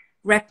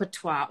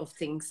repertoire of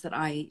things that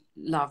I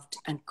loved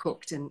and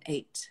cooked and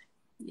ate.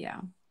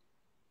 Yeah.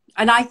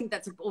 And I think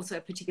that's also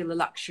a particular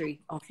luxury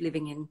of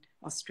living in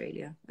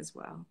Australia as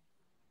well.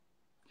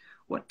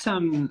 What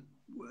do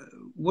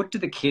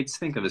the kids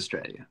think of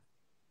Australia?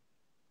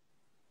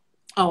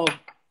 Oh,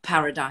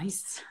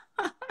 paradise.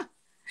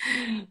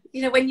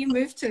 You know, when you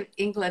move to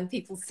England,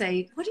 people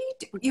say, what do you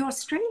do? You're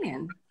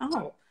Australian.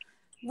 Oh,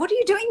 what are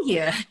you doing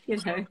here?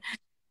 You know,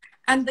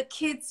 and the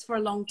kids for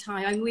a long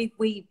time, I mean,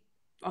 we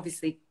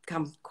obviously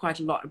come quite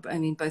a lot. I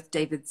mean, both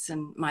David's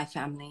and my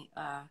family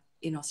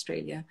in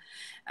Australia.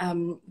 But I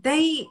mean,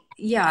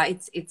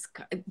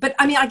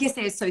 I guess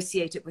they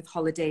associate it with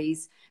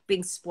holidays,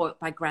 being spoilt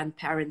by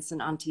grandparents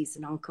and aunties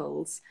and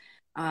uncles,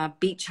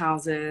 beach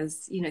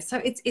houses, you know, so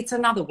it's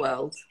another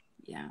world.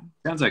 Yeah.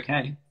 Sounds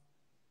okay.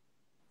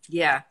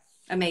 Yeah.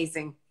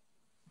 Amazing.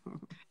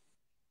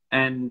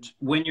 And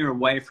when you're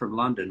away from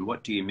London,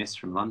 what do you miss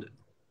from London?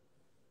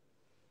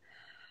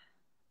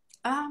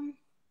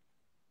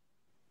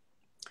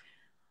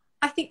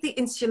 I think the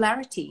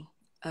insularity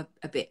a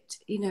bit,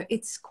 you know,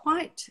 it's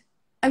quite,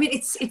 I mean, it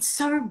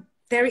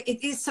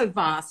is so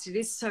vast.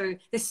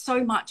 There's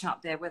so much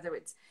out there, whether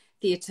it's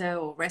theatre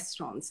or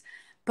restaurants,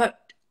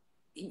 but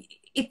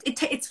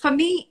it's for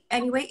me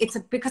anyway.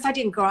 Because I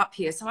didn't grow up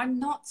here, so I'm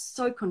not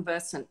so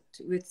conversant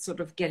with sort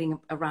of getting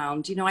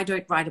around. You know, I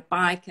don't ride a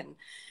bike, and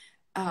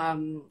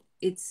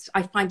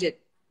I find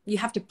it, you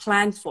have to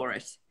plan for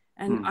it.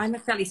 And I'm a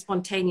fairly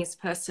spontaneous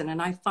person,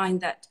 and I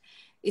find that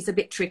is a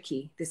bit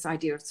tricky, this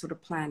idea of sort of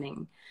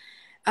planning.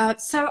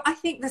 So I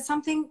think there's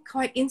something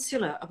quite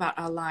insular about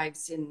our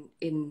lives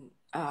in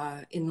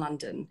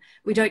London.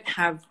 We don't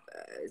have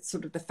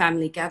sort of the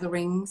family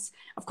gatherings.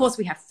 Of course,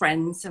 we have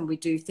friends and we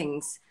do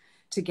things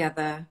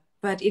together,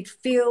 but it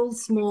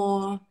feels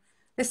more,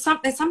 there's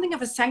something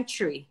of a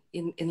sanctuary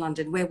in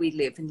London, where we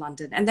live in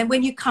London. And then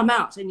when you come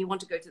out and you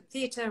want to go to the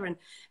theatre and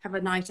have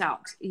a night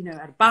out, you know,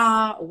 at a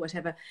bar or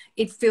whatever,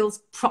 it feels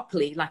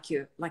properly like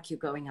you're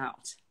going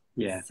out.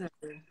 Yeah. So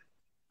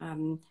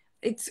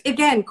it's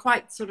again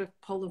quite sort of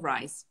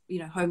polarized, you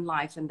know, home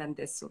life, and then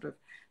there's sort of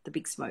the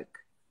big smoke.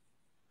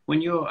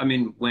 When you're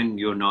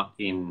not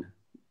in,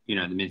 you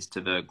know, the midst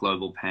of a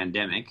global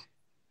pandemic,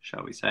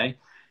 shall we say,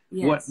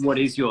 yes. What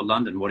is your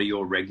London? What are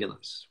your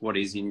regulars? What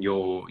is in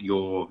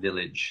your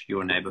village,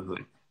 your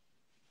neighbourhood?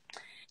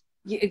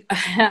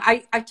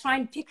 I try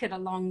and pick it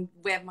along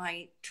where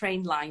my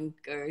train line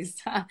goes,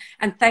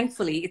 and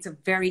thankfully it's a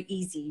very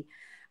easy.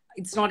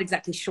 It's not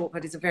exactly short,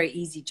 but it's a very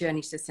easy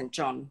journey to St.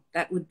 John.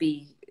 That would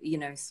be, you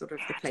know, sort of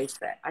the place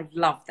that I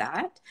love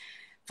that.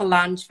 For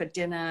lunch, for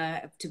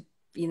dinner, to,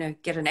 you know,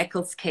 get an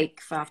Eccles cake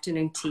for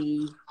afternoon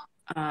tea.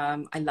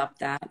 I love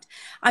that.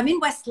 I'm in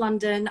West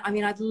London. I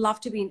mean, I'd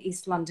love to be in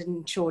East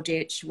London,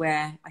 Shoreditch,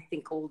 where I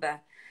think all the,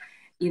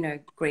 you know,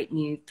 great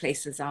new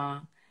places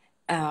are.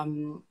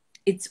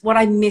 It's what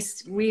I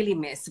really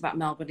miss about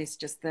Melbourne is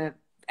just the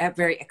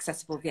very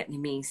accessible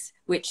Vietnamese,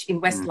 which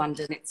in West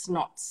London, it's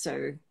not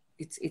so...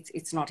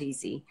 It's not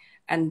easy,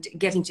 and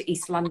getting to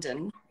East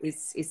London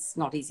is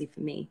not easy for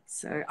me.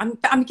 So I'm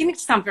beginning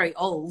to sound very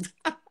old.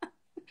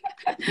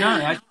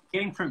 No,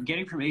 getting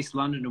from East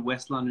London to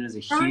West London is a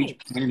huge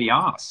pain in the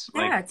arse.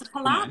 Yeah, like, it's a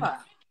palaver.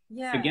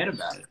 You know, forget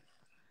about it.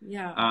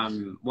 Yeah.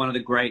 One of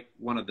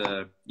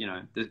the you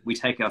know, we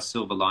take our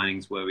silver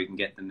linings where we can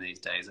get them these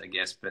days, I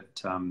guess.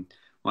 But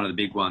one of the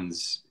big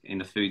ones in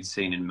the food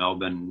scene in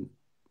Melbourne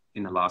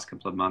in the last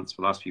couple of months,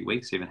 or last few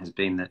weeks even, has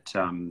been that.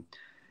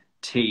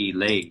 T.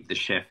 Lee, the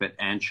chef at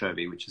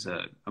Anchovy, which is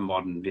a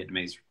modern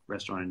Vietnamese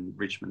restaurant in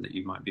Richmond that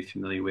you might be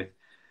familiar with,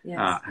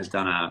 has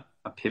done a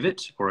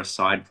pivot or a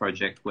side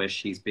project where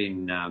she's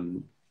been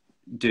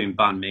doing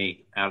banh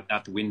mi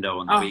out the window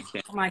on the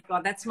weekend. Oh my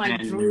God, that's my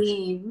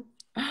dream.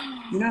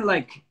 You know,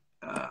 like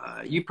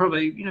you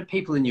probably, you know,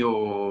 people in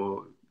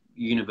your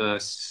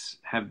universe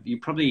you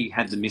probably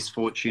had the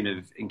misfortune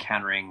of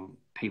encountering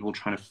people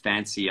trying to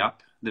fancy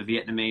up the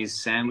Vietnamese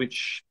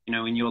sandwich, you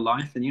know, in your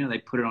life, and you know they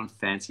put it on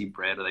fancy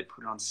bread or they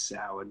put it on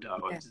sourdough.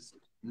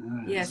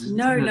 Yes.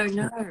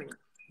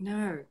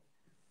 No.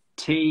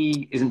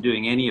 T isn't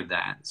doing any of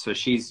that, so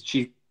she's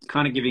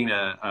kind of giving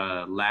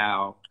a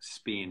Lao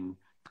spin.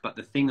 But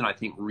the thing that I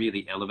think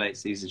really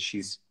elevates these is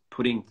she's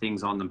putting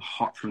things on them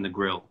hot from the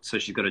grill. So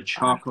she's got a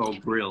charcoal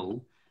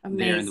grill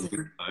there in the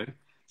window.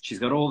 She's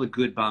got all the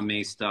good banh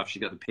mi stuff.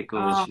 She's got the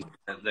pickles, she's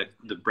got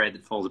the bread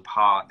that falls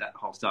apart, that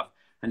whole stuff,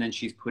 and then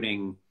she's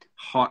putting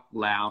hot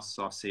Lao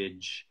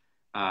sausage.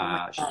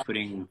 She's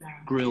putting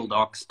grilled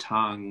ox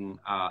tongue.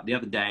 The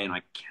other day, and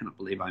I cannot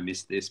believe I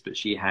missed this, but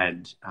she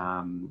had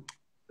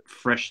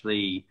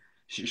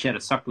she had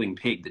a suckling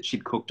pig that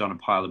she'd cooked on a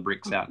pile of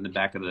bricks out in the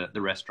back of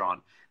the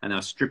restaurant, and they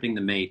were stripping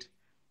the meat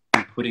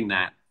and putting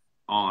that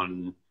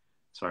on.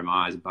 Sorry,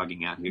 my eyes are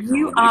bugging out here.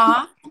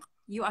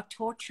 You are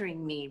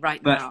torturing me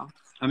now.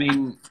 I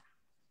mean,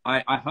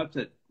 I hope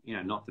that, you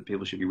know, not that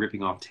people should be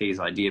ripping off T's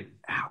idea, but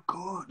how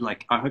good.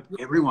 Like, I hope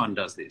everyone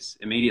does this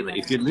immediately.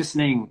 Yeah. If you're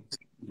listening,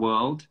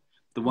 world,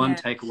 the one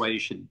takeaway you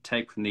should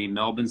take from the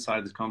Melbourne side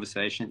of this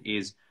conversation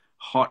is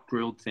hot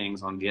grilled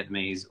things on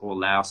Vietnamese or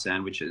Lao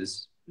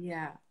sandwiches.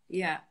 Yeah.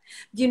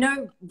 You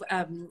know,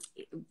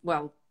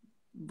 well,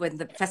 when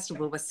the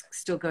festival was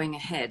still going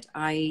ahead,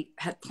 I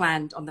had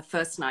planned on the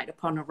first night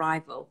upon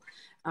arrival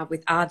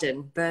with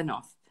Arden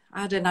Burnoff.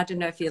 Arden, I don't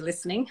know if you're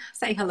listening.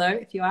 Say hello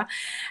if you are.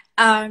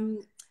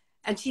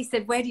 And she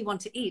said, where do you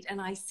want to eat?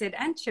 And I said,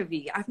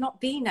 Anchovy. I've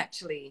not been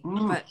actually,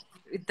 but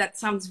that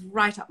sounds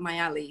right up my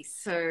alley.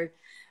 So,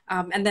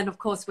 and then of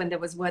course, when there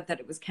was word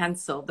that it was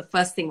cancelled, the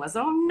first thing was,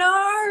 oh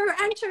no,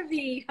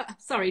 Anchovy.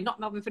 Sorry,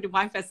 not Melbourne Food and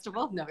Wine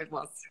Festival. No, it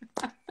was.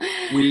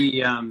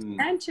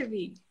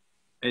 Anchovy.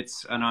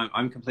 And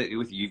I'm completely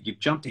with you. You've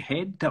jumped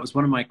ahead. That was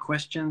one of my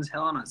questions,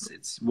 Helen.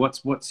 It's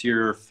what's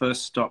your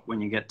first stop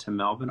when you get to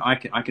Melbourne? I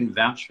can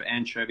vouch for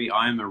Anchovy.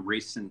 I am a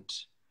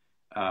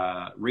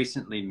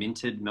recently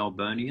minted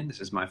Melburnian.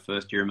 This is my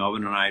first year in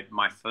Melbourne, and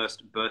my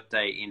first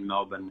birthday in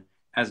Melbourne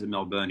as a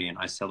Melburnian,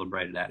 I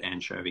celebrated at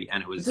Anchovy,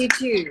 and it was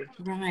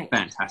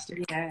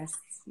fantastic. Yes,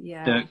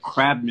 yeah. The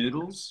crab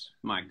noodles,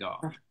 my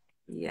God.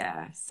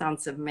 Yeah,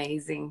 sounds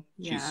amazing.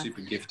 Yeah. She's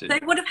super gifted. They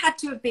would have had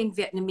to have been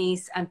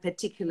Vietnamese, and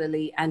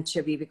particularly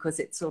Anchovy, because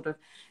it's sort of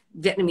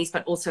Vietnamese,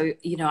 but also,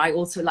 you know, I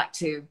also like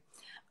to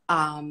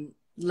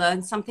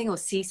learn something or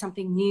see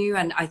something new,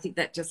 and I think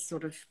that just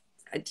sort of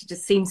it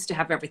just seems to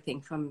have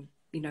everything from,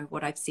 you know,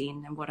 what I've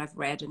seen and what I've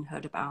read and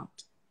heard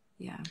about.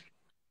 Yeah.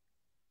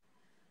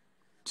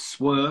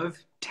 Swerve,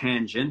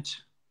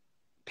 tangent,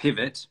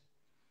 pivot.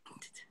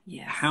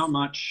 Yes. How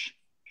much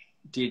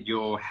did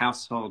your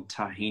household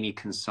tahini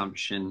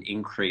consumption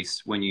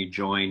increase when you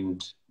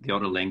joined the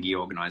Ottolenghi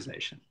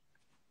organization?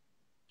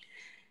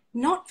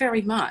 Not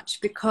very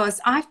much,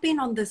 because I've been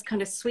on this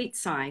kind of sweet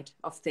side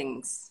of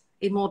things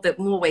in more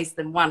ways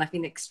than one. I've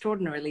been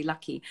extraordinarily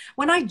lucky.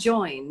 When I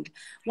joined,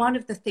 one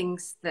of the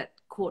things that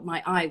caught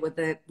my eye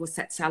was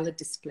that salad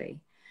display.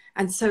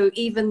 And so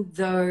even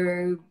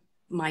though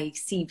my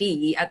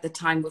CV at the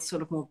time was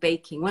sort of more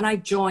baking, when I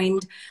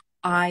joined,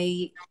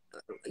 I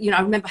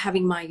remember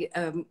having my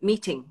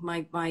meeting,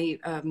 my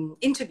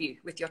interview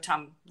with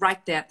Yotam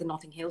right there at the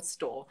Notting Hill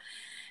store.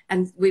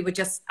 And we were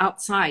just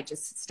outside,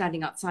 just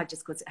standing outside,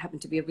 just because it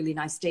happened to be a really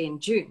nice day in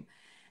June.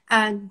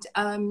 And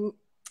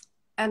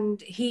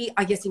he,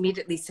 I guess,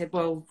 immediately said,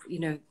 well, you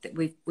know,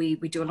 we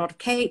do a lot of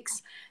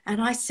cakes.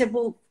 And I said,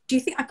 well, do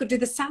you think I could do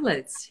the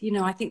salads? You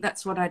know, I think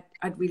that's what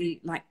I'd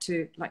really like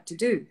to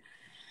do.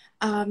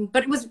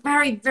 But it was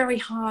very, very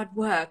hard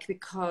work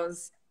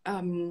because,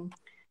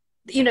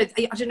 you know,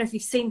 I don't know if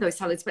you've seen those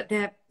salads, but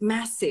they're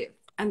massive.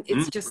 And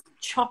it's just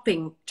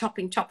chopping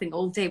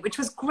all day, which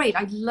was great.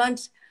 I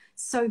learned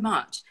so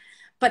much.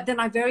 But then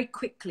I very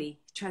quickly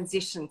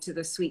transitioned to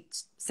the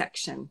sweet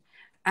section.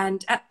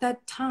 And at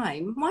that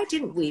time, why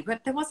didn't we?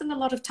 But there wasn't a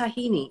lot of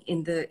tahini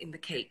in the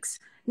cakes.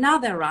 Now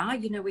there are.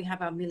 You know, we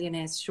have our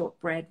Millionaire's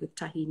shortbread with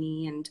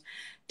tahini and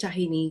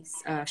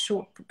tahini's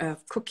short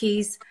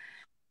cookies.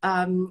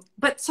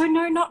 But so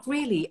no, not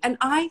really. And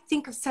I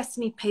think of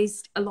sesame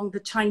paste along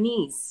the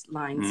Chinese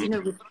lines, you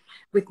know,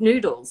 with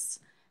noodles.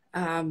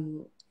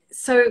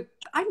 So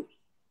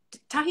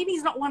tahini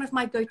is not one of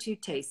my go-to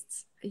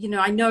tastes. You know,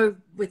 I know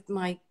with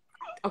my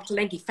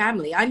Ottolenghi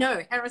family, I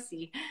know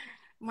heresy.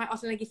 My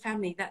Ottolenghi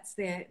family, that's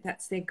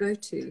their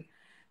go-to.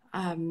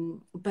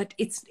 But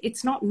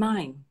it's not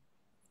mine.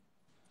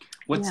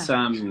 What's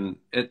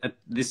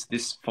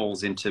this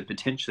falls into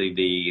potentially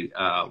the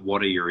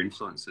what are your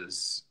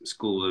influences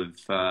school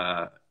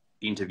of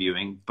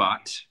interviewing,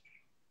 but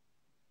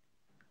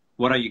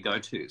what are your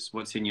go-tos?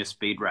 What's in your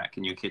speed rack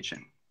in your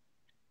kitchen?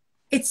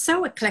 It's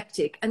so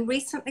eclectic, and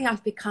recently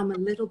I've become a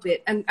little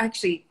bit, and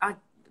actually I'd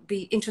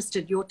be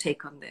interested your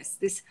take on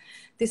this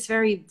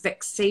very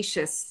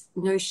vexatious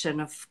notion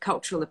of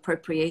cultural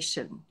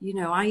appropriation. You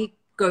know, I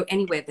go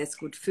anywhere there's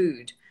good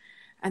food.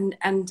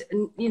 And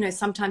you know,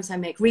 sometimes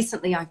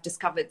recently I've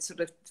discovered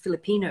sort of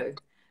Filipino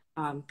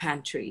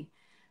pantry,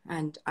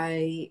 and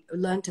I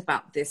learned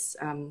about this,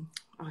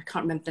 I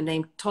can't remember the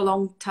name,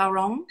 tolong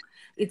tarong.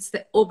 It's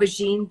the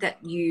aubergine that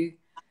you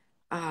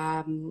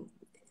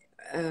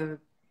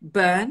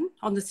burn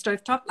on the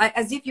stovetop, like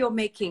as if you're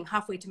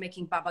halfway to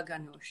making baba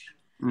ganoush.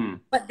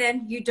 But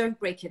then you don't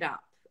break it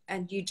up,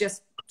 and you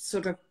just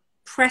sort of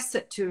press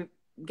it to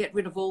get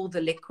rid of all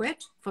the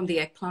liquid from the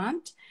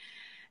eggplant.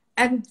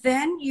 And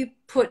then you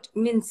put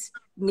minced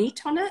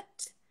meat on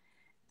it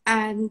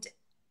and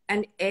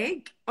an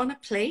egg on a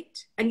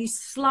plate, and you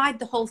slide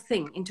the whole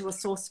thing into a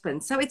saucepan.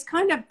 So it's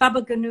kind of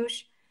baba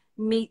ganoush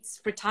meets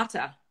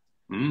frittata.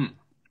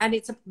 And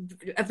it's a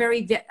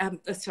very,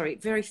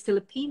 very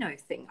Filipino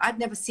thing. I'd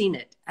never seen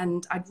it,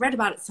 and I'd read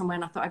about it somewhere,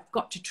 and I thought, I've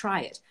got to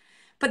try it.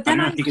 But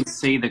then I don't know if you can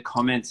see the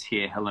comments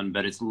here, Helen,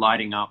 but it's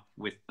lighting up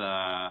with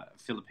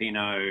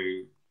Filipino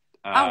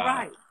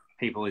right.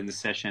 people in the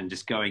session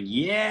just going,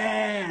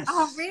 yes.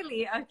 Oh,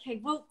 really?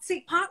 Okay. Well,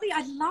 see, partly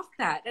I love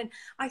that. And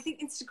I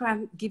think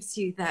Instagram gives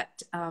you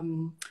that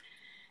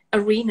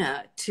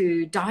arena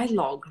to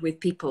dialogue with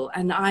people.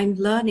 And I'm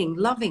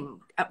loving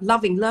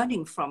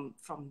learning from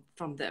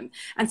them.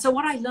 And so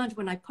what I learned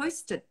when I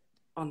posted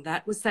on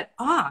that was that,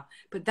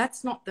 but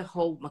that's not the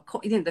whole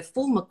McCoy. You know, the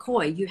full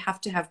McCoy, you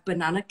have to have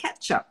banana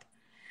ketchup,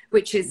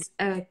 which is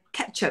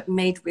ketchup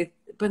made with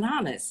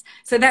bananas.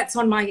 So that's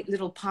on my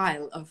little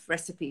pile of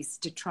recipes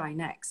to try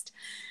next.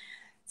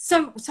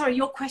 So, sorry,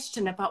 your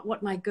question about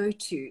what my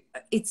go-to,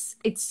 it's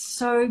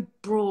so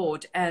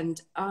broad.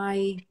 And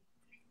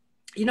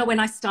you know, when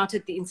I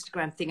started the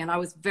Instagram thing, and I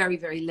was very,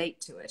 very late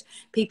to it,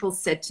 people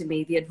said to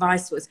me, the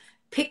advice was,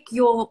 pick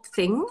your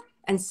thing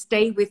and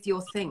stay with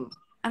your thing.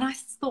 And I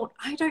thought,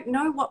 I don't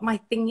know what my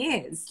thing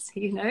is,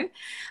 you know?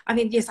 I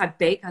mean, yes, I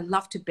bake. I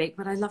love to bake,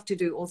 but I love to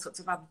do all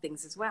sorts of other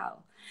things as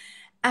well.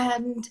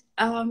 And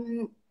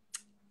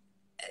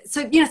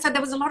so, you know, so there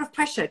was a lot of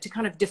pressure to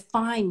kind of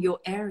define your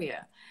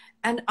area.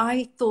 And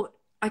I thought,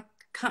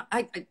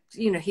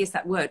 you know, here's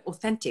that word,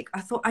 authentic.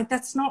 I thought,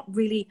 that's not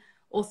really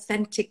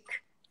authentic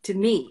to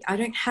me. I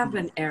don't have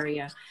an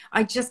area.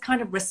 I just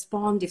kind of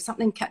respond if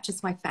something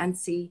catches my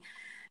fancy.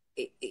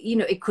 You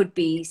know, it could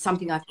be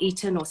something I've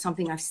eaten or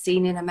something I've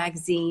seen in a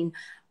magazine.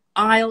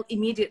 I'll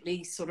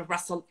immediately sort of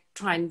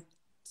try and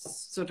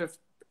sort of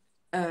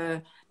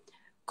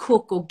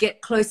cook or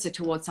get closer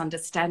towards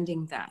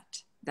understanding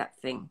that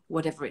thing,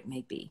 whatever it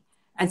may be.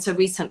 And so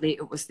recently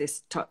it was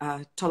this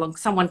tolong.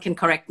 Someone can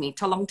correct me.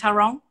 Tolong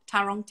tarong,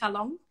 tarong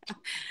talong.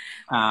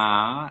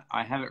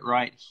 I have it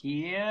right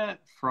here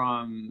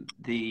from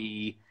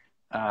the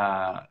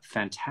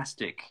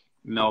fantastic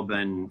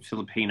Melbourne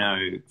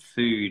Filipino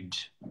food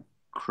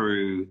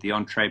crew, the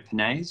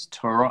entrepreneurs,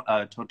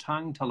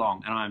 Totang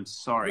Talong. And I'm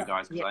sorry,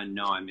 guys, because I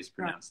know I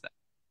mispronounced that.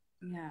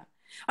 Yeah.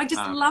 I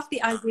just love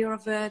the idea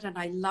of it, and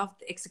I love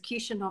the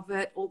execution of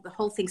it, the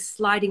whole thing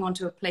sliding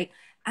onto a plate,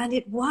 and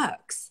it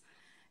works.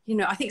 You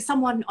know, I think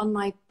someone on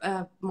my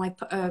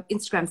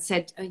Instagram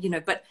said, you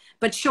know,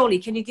 but surely,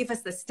 can you give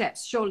us the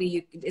steps?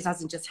 Surely it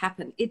doesn't just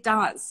happen. It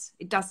does.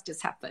 It does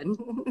just happen.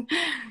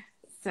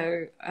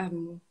 So,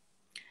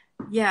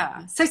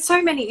 yeah.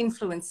 So many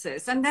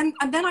influences. And then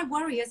I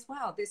worry as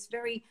well, this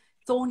very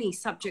thorny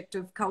subject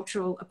of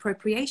cultural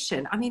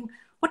appropriation. I mean,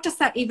 what does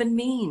that even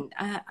mean?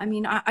 I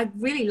mean, I'd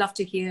really love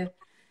to hear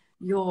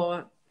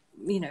your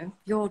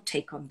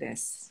take on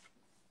this.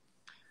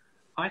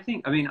 I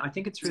think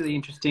it's really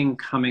interesting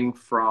coming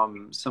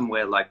from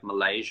somewhere like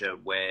Malaysia,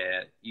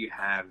 where you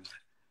have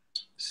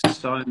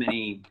so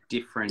many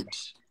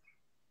different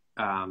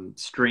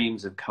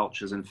streams of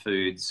cultures and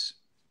foods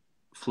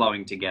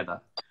flowing together.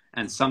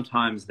 And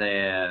sometimes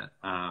they're,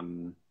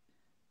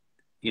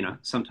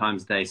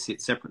 sometimes they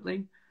sit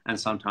separately and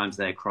sometimes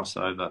they cross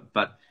over.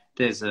 But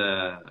there's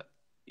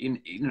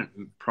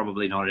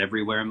probably not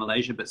everywhere in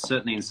Malaysia, but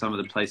certainly in some of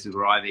the places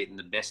where I've eaten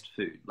the best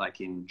food,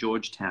 like in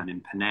Georgetown,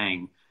 in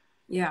Penang,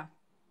 yeah,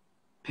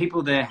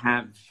 people there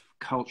have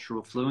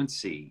cultural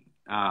fluency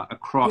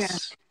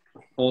across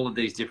all of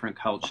these different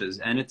cultures,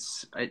 and it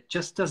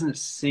just doesn't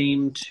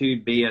seem to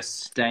be a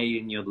stay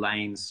in your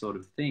lane sort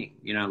of thing.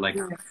 You know, like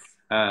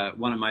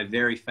one of my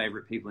very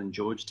favorite people in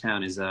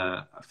Georgetown is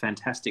a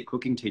fantastic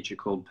cooking teacher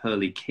called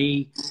Pearly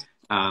Key.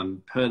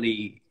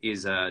 Pearly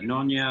is a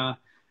Nonya.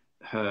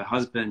 Her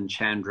husband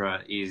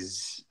Chandra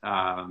is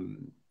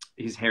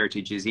his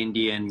heritage is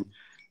Indian.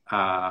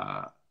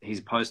 He's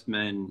a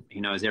postman.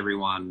 He knows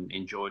everyone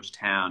in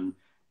Georgetown,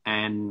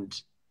 and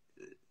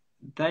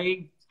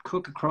they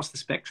cook across the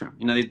spectrum.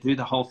 You know, they do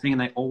the whole thing, and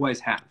they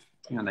always have.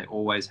 You know, they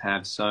always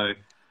have. So,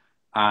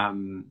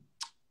 I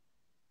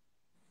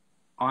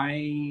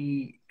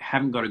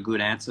haven't got a good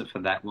answer for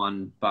that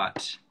one,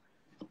 but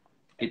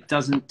it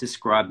doesn't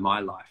describe my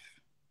life.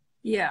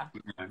 Yeah.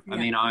 You know? I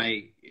mean,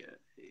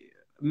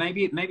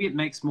 maybe it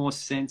makes more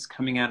sense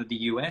coming out of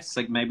the US.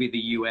 Like maybe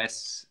the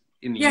US.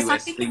 In the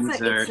US, things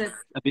are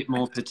a bit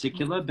more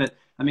particular, but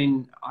I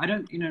mean,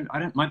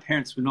 my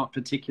parents were not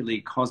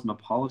particularly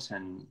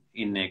cosmopolitan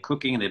in their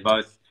cooking. They're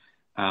both,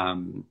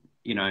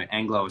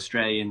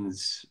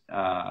 Anglo-Australians,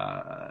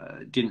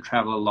 didn't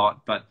travel a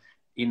lot, but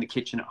in the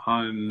kitchen at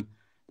home,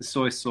 the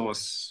soy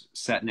sauce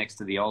sat next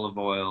to the olive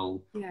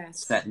oil,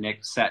 sat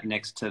next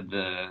to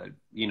the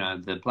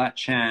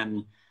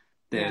blatchan.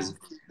 There's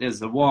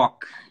the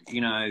wok,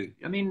 you know.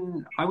 I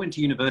mean, I went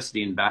to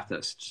university in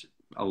Bathurst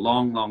a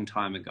long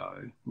time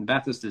ago. And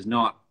Bathurst is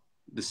not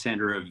the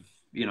center of,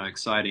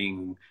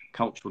 exciting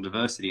cultural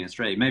diversity in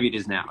Australia. Maybe it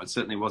is now. It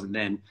certainly wasn't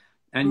then.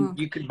 And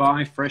you could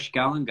buy fresh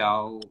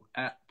galangal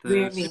at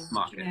the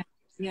supermarket.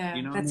 Yeah,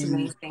 you know that's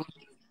amazing.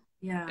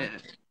 Yeah.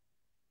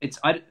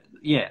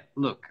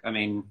 Look, I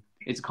mean,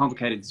 it's a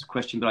complicated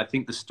question, but I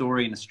think the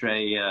story in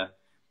Australia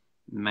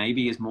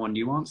maybe is more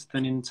nuanced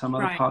than in some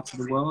other parts of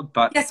the world.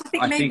 But yes,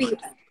 I think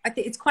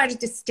it's quite a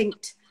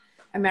distinct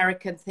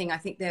American thing. I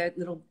think they're a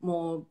little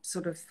more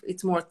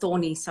it's more a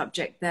thorny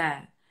subject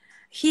there.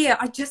 Here,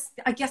 I guess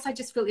I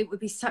just feel it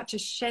would be such a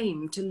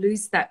shame to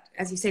lose that,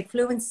 as you say,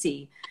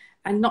 fluency,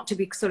 and not to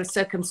be sort of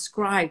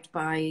circumscribed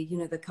by,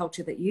 the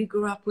culture that you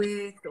grew up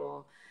with,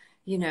 or,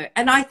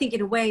 and I think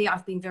in a way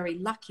I've been very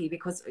lucky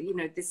because,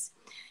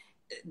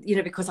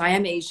 because I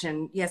am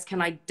Asian. Yes.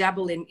 Can I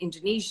dabble in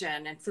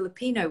Indonesian and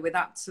Filipino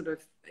without sort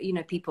of,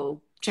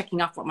 people checking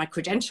up what my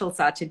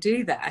credentials are to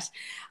do that.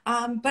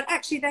 But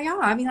actually they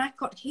are. I mean, I've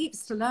got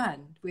heaps to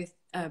learn with,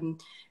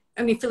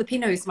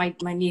 Filipino is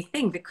my new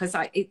thing because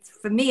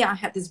for me, I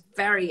had this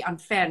very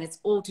unfair, and it's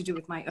all to do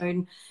with my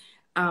own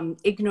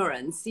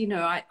ignorance.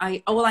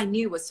 All I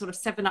knew was sort of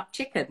 7-Up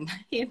chicken,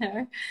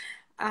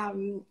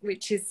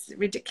 which is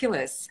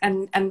ridiculous.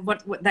 And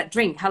what that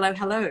drink,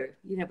 hello,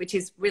 which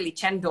is really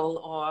chendol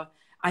or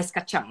ais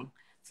kacang.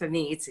 For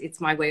me,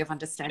 it's my way of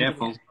understanding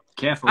it.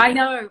 Careful. I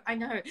know.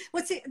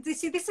 Well, see,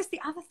 this is the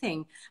other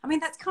thing. I mean,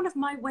 that's kind of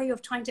my way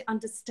of trying to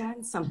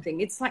understand something.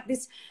 It's like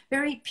this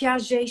very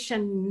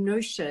Piagetian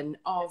notion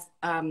of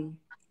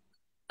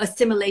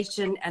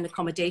assimilation and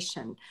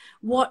accommodation.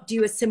 What do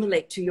you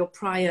assimilate to your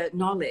prior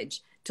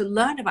knowledge to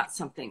learn about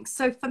something?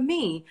 So for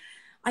me,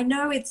 I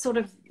know it's sort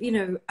of,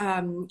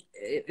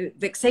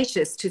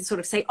 vexatious to sort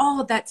of say,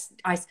 oh, that's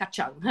ais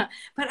kacang.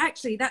 But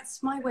actually,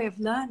 that's my way of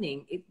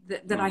learning,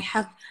 that I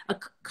have a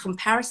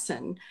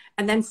comparison.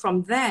 And then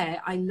from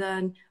there, I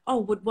learn, oh,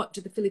 what do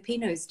the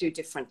Filipinos do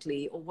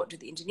differently? Or what do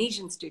the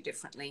Indonesians do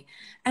differently?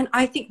 And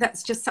I think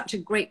that's just such a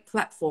great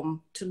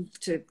platform to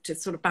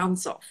sort of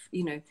bounce off.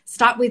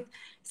 Start with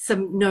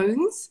some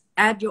knowns,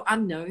 add your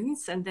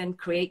unknowns, and then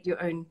create your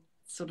own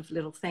sort of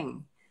little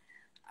thing.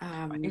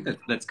 I think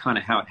that's kind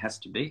of how it has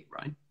to be,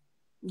 right?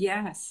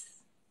 Yes.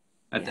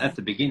 At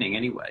the beginning,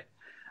 anyway.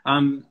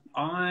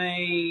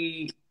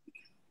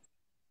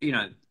 You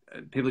know,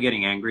 people are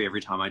getting angry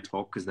every time I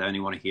talk because they only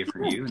want to hear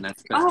from you, and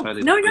that's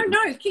totally. No, no,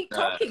 no! Keep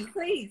talking,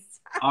 please.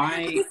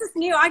 I This is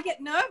new. I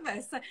get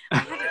nervous. Well,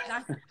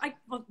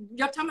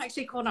 Yotam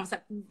actually called and I was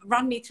like,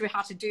 run me through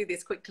how to do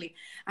this quickly.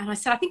 And I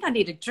said, I think I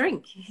need a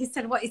drink. He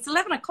said, well, it's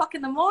 11 o'clock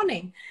in the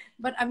morning.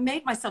 But I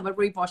made myself a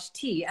rooibos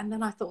tea. And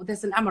then I thought, well,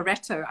 there's an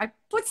amaretto. I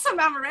put some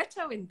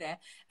amaretto in there.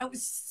 It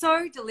was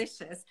so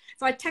delicious.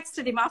 So I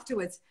texted him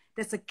afterwards,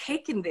 there's a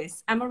cake in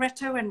this,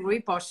 amaretto and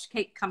rooibos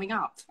cake coming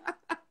up.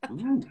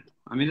 Ooh,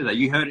 I'm into that.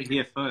 You heard it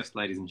here first,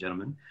 ladies and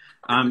gentlemen.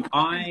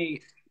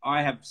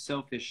 I have a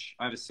selfish,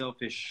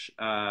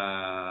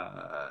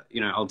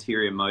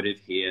 ulterior motive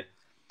here.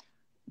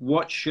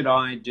 What should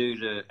I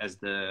do as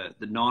the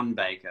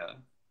non-baker,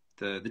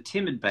 the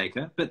timid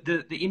baker, but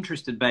the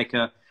interested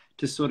baker,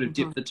 to sort of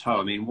dip the toe?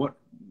 I mean,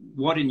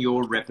 what in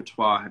your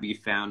repertoire have you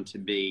found to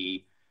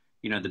be,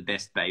 the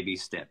best baby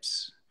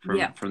steps from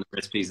the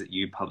recipes that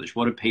you publish?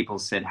 What have people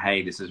said,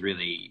 hey, this is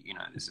really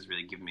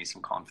giving me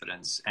some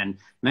confidence, and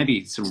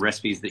maybe some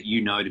recipes that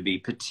to be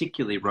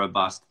particularly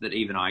robust that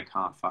even I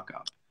can't fuck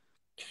up?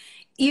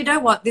 You know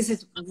what? This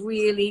is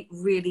really,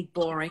 really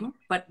boring,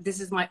 but this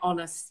is my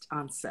honest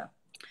answer.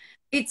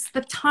 It's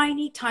the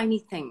tiny, tiny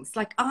things.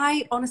 Like,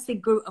 I honestly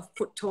grew a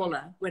foot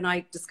taller when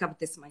I discovered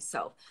this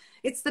myself.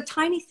 It's the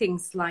tiny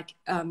things like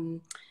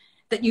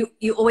that you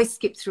always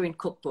skip through in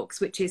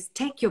cookbooks, which is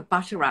take your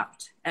butter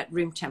out at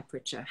room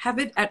temperature. Have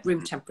it at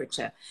room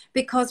temperature.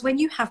 Because when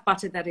you have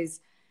butter that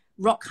is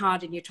rock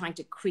hard and you're trying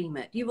to cream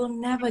it, you will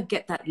never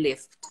get that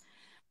lift.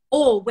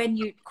 Or when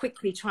you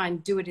quickly try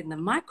and do it in the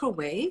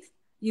microwave,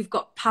 you've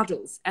got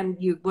puddles and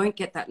you won't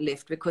get that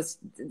lift because,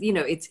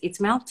 it's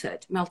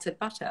melted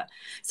butter.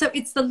 So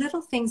it's the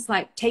little things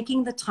like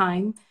taking the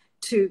time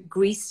to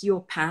grease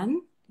your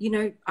pan,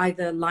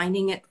 either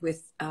lining it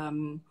with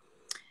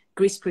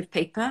greaseproof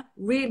paper.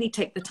 Really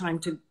take the time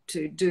to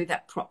do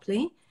that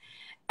properly.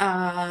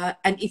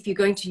 And if you're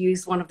going to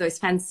use one of those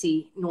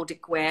fancy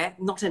Nordic ware,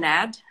 not an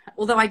ad,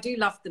 although I do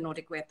love the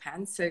Nordic ware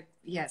pans. So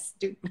yes,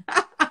 do.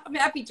 I'm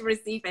happy to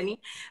receive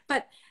any,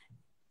 but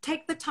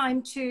take the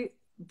time to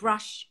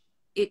brush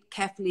it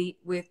carefully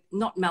with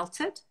not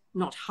melted,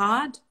 not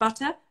hard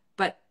butter,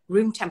 but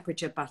room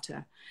temperature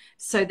butter,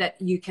 so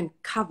that you can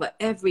cover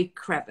every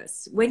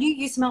crevice. When you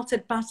use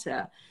melted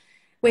butter,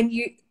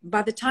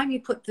 by the time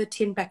you put the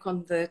tin back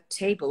on the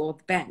table or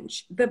the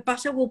bench, the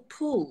butter will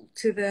pull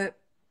to the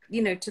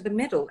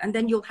middle, and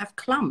then you'll have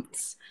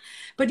clumps.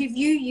 But if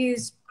you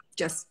use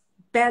just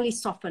barely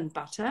softened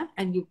butter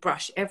and you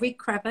brush every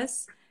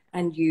crevice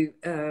and you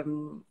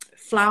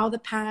flour the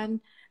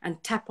pan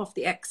and tap off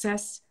the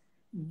excess,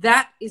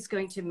 that is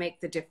going to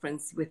make the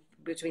difference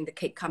between the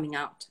cake coming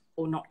out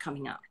or not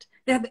coming out.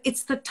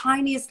 It's the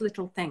tiniest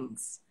little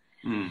things.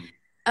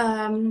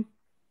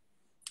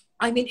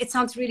 I mean, it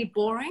sounds really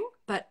boring,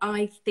 but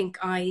I think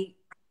I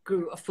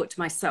grew a foot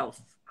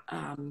myself.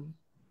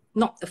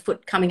 Not the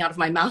foot coming out of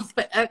my mouth,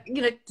 but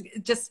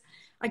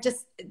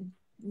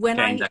when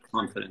I gained that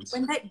confidence.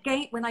 When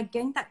I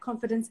gained that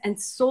confidence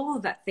and saw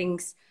that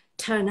things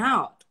turn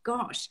out,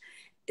 gosh,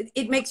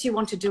 it makes you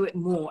want to do it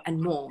more and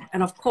more.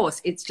 And of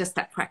course, it's just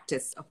that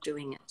practice of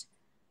doing it.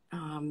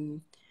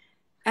 And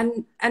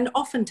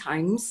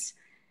oftentimes,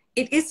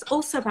 it is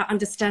also about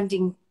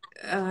understanding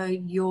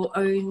your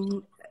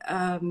own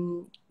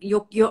oven,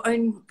 your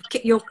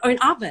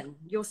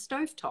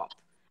stovetop,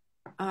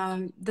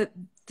 the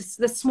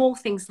small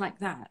things like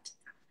that.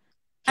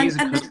 Here's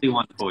a quickly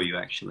one for you,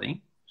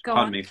 actually.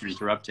 Pardon me for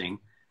interrupting.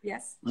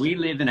 Yes. We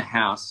live in a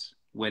house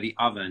where the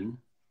oven,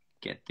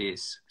 get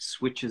this,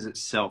 switches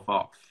itself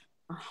off.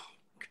 Oh,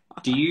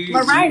 do you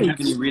have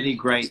any really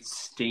great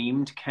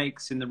steamed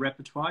cakes in the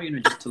repertoire?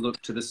 Just to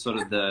look to the sort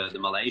of the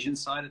Malaysian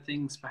side of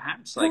things,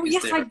 perhaps. Like,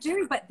 yes, I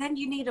do. But then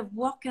you need a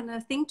wok and a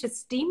thing to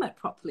steam it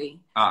properly.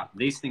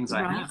 These things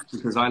I have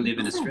because I live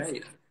in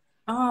Australia.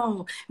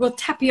 Oh, well,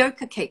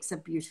 tapioca cakes are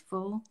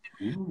beautiful.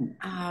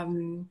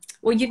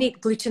 Well, you need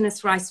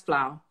glutinous rice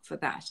flour for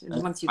that.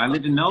 And once I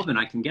live in Melbourne,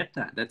 I can get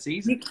that. That's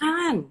easy. You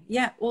can,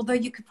 yeah. Although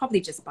you could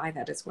probably just buy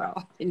that as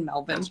well in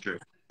Melbourne. That's true.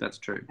 That's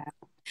true. Yeah.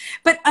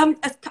 But an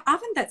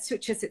oven that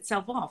switches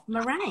itself off,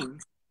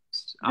 meringues.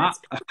 That's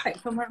perfect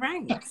for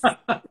meringues.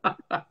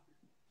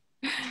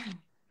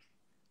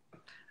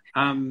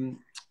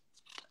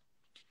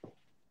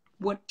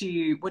 What do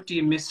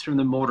you miss from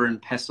the mortar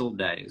and pestle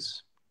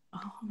days?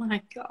 Oh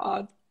my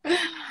God.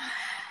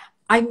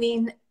 I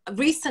mean,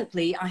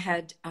 recently I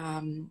had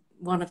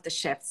one of the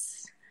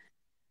chefs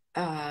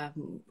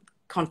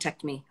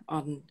contact me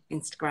on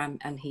Instagram,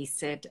 and he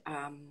said,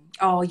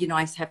 oh,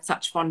 I have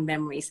such fond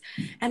memories.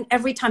 And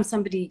every time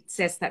somebody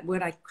says that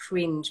word, I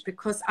cringe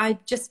because I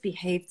just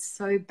behaved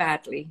so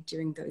badly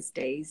during those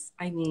days.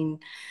 I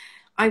mean,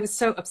 I was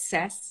so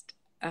obsessed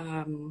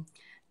and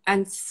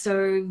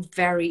so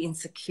very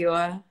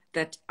insecure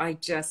that I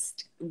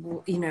just,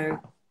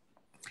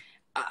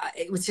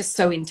 it was just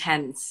so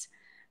intense.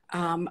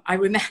 I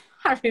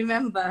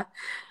remember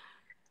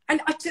And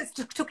I just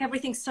took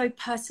everything so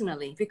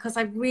personally because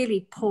I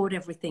really poured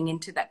everything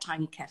into that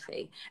tiny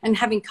cafe. And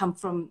having come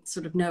from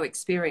sort of no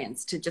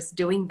experience to just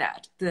doing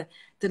that, the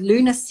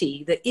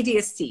lunacy, the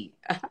idiocy.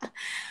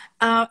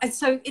 And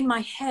so in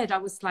my head, I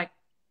was like,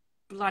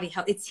 bloody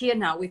hell, it's here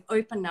now. We've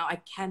opened now. I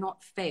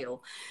cannot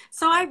fail.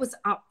 So I was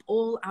up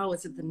all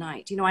hours of the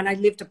night, you know, and I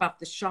lived above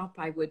the shop.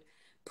 I would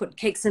put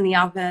cakes in the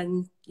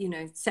oven, you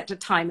know, set a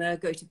timer,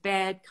 go to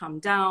bed, come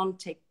down,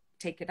 take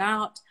it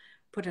out,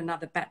 put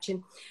another batch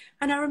in.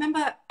 And I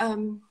remember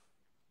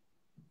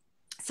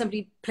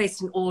somebody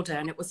placed an order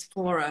and it was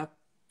for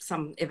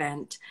some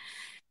event.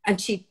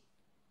 And she,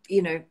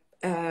 you know,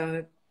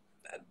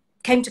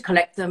 came to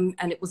collect them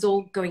and it was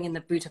all going in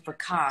the boot of a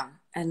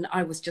car. And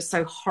I was just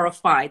so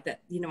horrified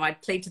that, you know,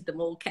 I'd plated them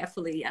all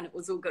carefully and it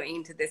was all going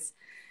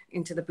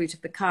into the boot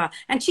of the car.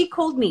 And she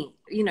called me,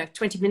 you know,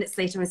 20 minutes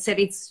later and said,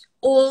 it's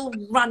all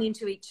run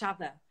into each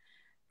other.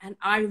 And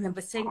I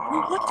remember saying,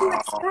 well, what do you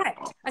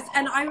expect?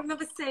 And I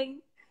remember saying,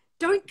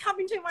 don't come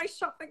into my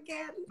shop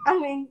again. I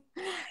mean,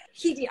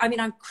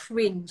 I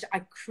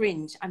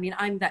cringe. I mean,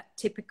 I'm that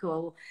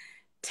typical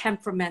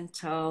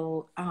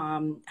temperamental,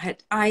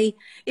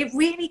 it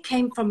really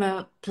came from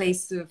a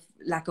place of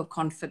lack of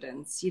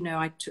confidence. You know,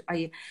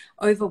 I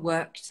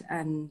overworked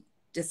and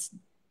just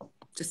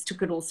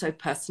took it all so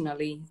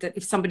personally that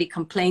if somebody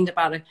complained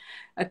about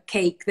a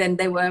cake, then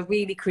they were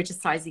really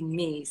criticizing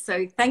me.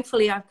 So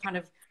thankfully I've kind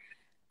of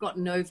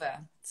gotten over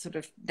sort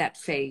of that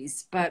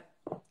phase, but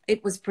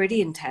it was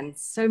pretty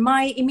intense. So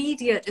my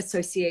immediate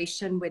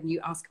association when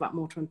you ask about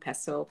mortar and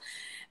pestle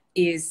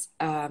is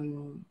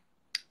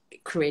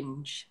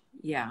cringe.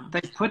 Yeah.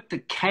 They put the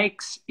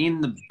cakes in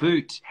the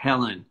boot,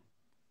 Helen.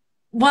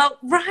 Well,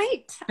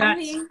 right.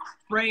 That's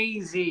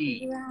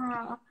crazy.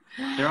 Yeah.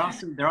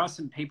 There are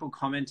some people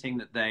commenting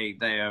that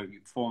they are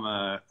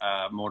former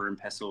mortar and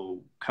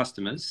pestle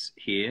customers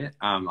here.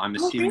 I'm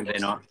assuming they're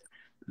not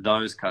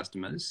those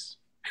customers.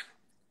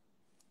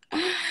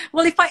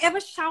 Well, if I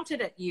ever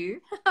shouted at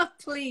you,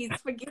 please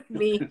forgive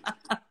me.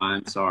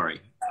 I'm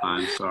sorry.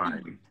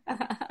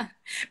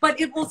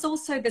 But it was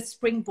also the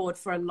springboard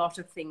for a lot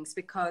of things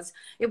because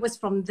it was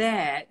from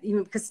there, you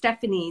know, because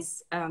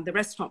Stephanie's, the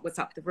restaurant was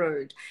up the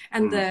road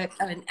and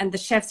the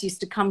chefs used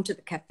to come to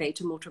the cafe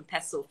to Mortar and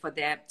Pestle for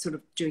their sort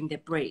of during their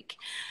break.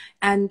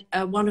 And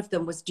one of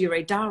them was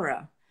Dure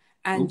Dara.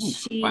 And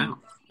wow.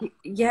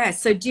 Yeah,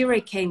 so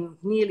Dure came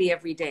nearly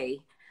every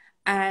day.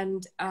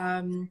 And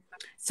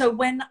so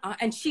when,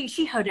 and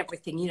she heard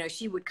everything, you know,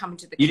 she would come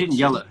into the kitchen. You didn't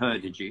yell at her,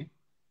 did you?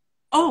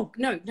 Oh,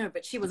 no,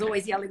 but she was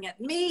always yelling at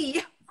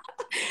me.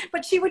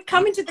 But she would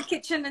come into the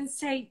kitchen and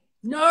say,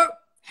 no,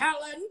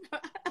 Helen,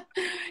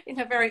 in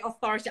a very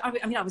authoritative.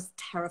 I mean, I was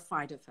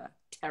terrified of her,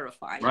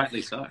 terrified.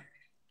 Rightly so.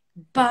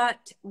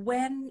 But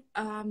when,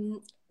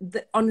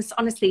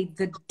 honestly,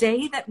 the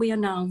day that we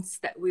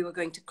announced that we were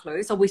going to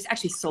close, or we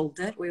actually sold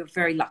it, we were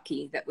very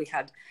lucky that we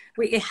had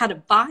a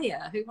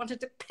buyer who wanted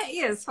to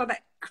pay us for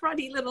that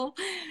cruddy little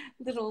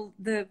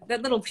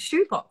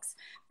shoebox.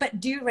 But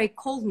Dure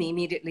called me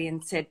immediately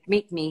and said,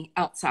 meet me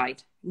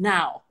outside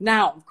now.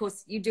 Now, of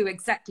course, you do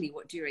exactly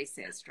what Dure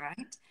says,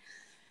 right?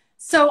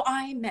 So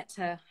I met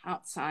her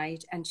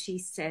outside and she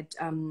said,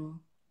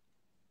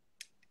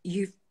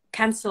 you've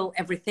cancelled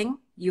everything.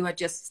 You are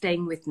just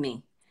staying with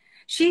me.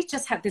 She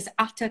just had this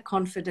utter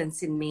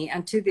confidence in me.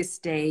 And to this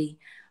day,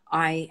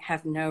 I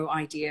have no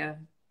idea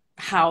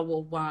how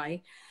or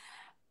why.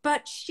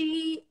 But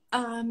she,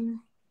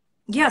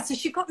 so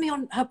she got me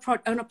on a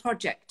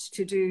project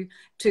to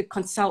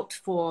consult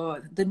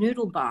for the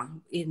noodle bar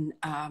in,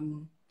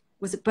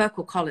 was it Burke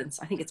or Collins?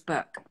 I think it's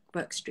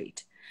Burke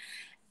Street.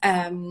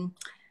 And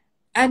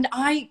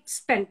I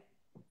spent,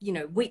 you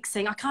know, weeks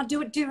saying, I can't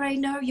do it, Dure,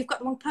 no, you've got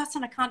the wrong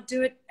person, I can't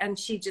do it. And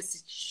she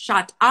just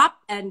shut up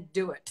and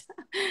do it.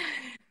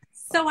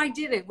 So I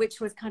did it, which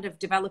was kind of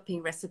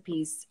developing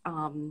recipes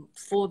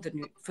for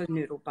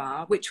Noodle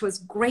Bar, which was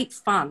great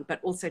fun, but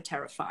also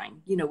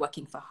terrifying, you know,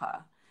 working for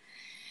her.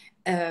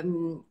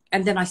 And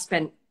then I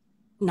spent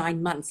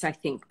 9 months, I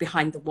think,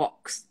 behind the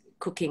woks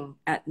cooking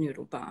at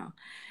Noodle Bar.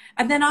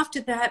 And then after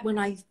that, when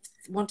I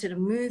wanted to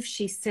move,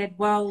 she said,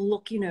 well,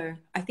 look, you know,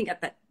 I think at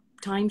that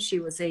time she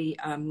was a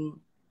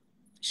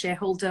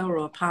shareholder or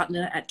a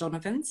partner at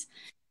Donovan's.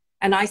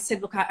 And I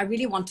said, look, I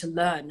really want to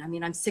learn. I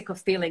mean, I'm sick of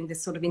feeling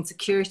this sort of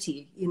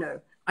insecurity, you know,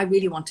 I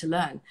really want to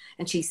learn.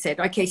 And she said,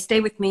 okay,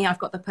 stay with me. I've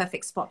got the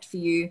perfect spot for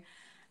you.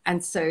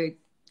 And so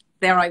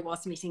there I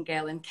was meeting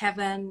Gail and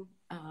Kevin.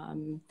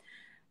 And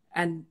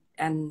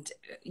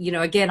you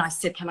know, again, I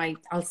said,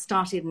 I'll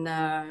start in,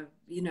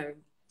 you know,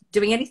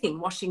 doing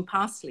anything, washing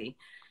parsley.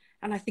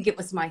 And I think it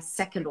was my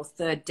second or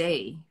third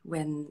day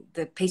when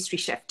the pastry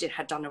chef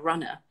had done a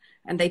runner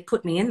and they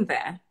put me in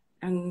there.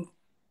 And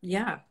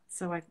yeah,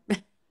 so I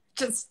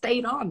just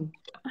stayed on.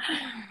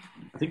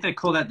 I think they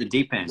call that the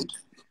deep end.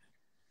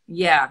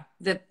 Yeah,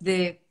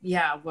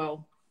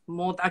 well,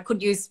 more, I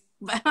could use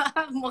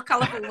more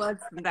colorful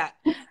words than that.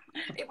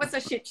 It was a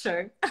shit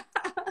show.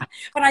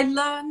 But I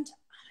learned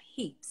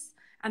heaps.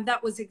 And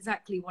that was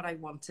exactly what I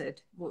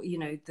wanted. Well, you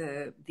know,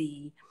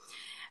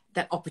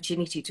 that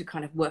opportunity to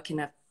kind of work in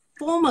a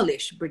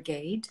formalish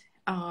brigade.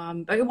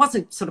 But it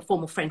wasn't sort of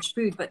formal French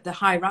food, but the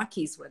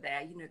hierarchies were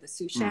there, you know, the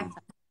sous chef,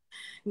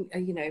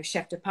 you know,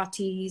 chef de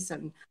parties.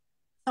 And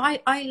so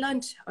I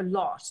learned a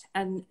lot,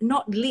 and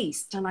not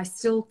least, and I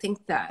still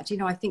think that, you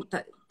know, I think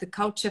that the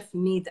culture for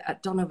me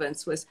at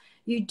Donovan's was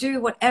you do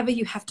whatever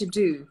you have to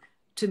do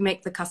to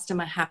make the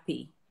customer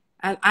happy.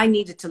 And I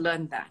needed to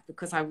learn that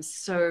because I was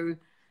so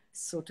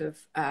sort of,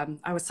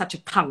 I was such a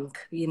punk,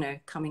 you know,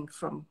 coming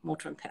from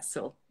mortar and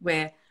pestle,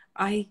 where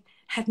I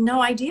had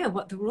no idea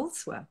what the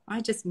rules were.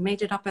 I just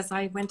made it up as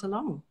I went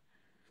along.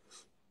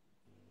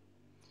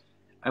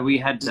 We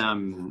had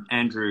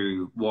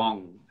Andrew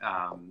Wong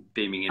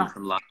beaming in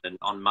from London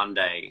on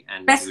Monday,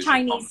 and best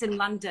Chinese in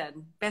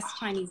London. Best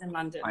Chinese in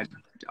London.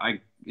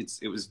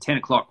 It was 10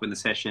 o'clock when the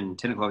session,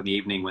 10 o'clock in the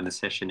evening when the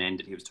session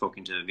ended. He was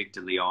talking to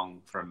Victor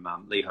Leong from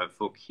Lee Ho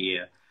Fook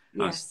here.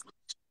 Yes. I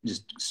was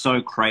just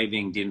so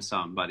craving dim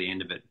sum by the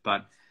end of it.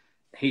 But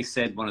he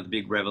said one of the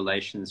big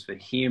revelations for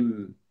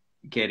him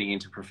getting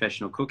into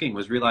professional cooking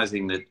was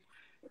realizing that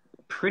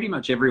pretty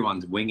much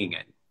everyone's winging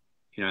it.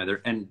 You know,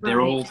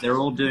 they're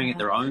all doing it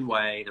their own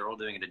way. They're all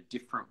doing it a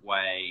different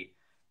way,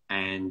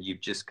 and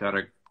you've just got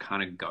to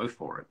kind of go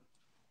for it.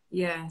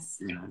 Yes.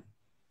 You know.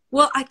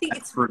 Well, I think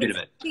it's for a bit of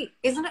it.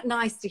 Isn't it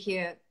nice to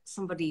hear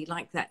somebody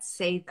like that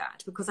say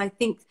that? Because I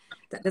think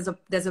that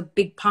there's a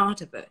big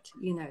part of it,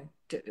 you know,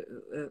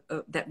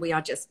 that we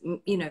are just,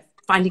 you know,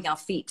 finding our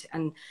feet.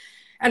 And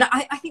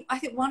I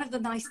think one of the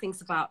nice things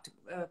about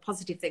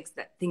positive things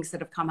that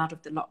have come out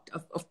of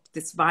of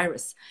this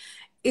virus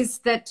is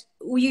that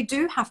you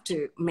do have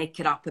to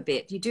make it up a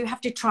bit. You do have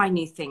to try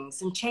new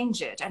things and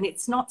change it. And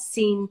it's not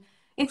seen.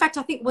 In fact,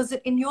 I think, was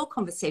it in your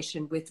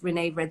conversation with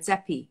Rene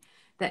Redzepi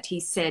that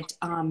he said,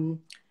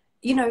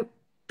 you know,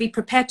 be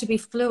prepared to be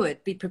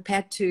fluid, be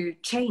prepared to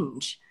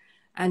change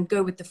and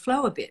go with the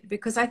flow a bit.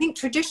 Because I think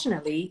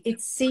traditionally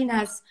it's seen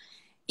as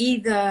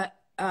either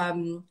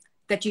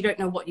that you don't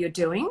know what you're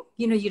doing,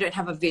 you know, you don't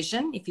have a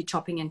vision if you're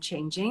chopping and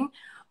changing,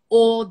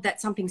 or that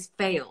something's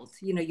failed,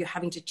 you know, you're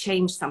having to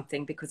change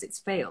something because it's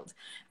failed.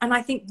 And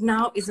I think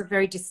now is a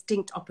very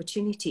distinct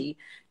opportunity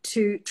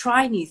to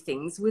try new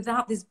things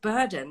without this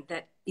burden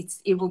that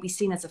it will be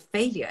seen as a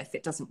failure if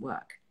it doesn't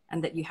work,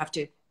 and that you have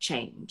to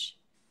change.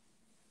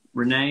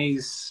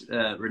 Renee's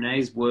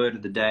word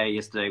of the day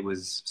yesterday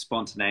was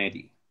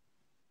spontaneity.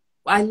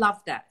 I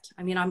love that.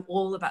 I mean, I'm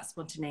all about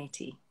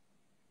spontaneity,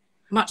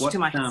 much to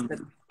my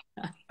husband.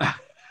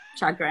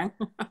 Chagrin.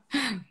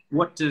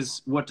 What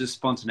does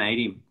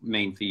spontaneity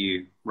mean for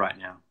you right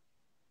now?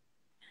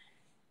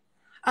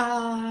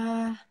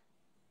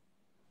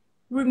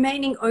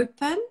 Remaining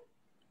open,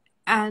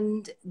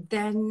 and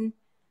then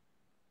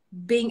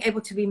being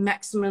able to be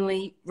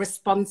maximally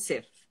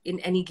responsive in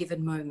any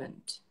given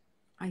moment.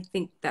 I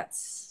think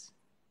that's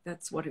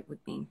what it would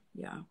mean.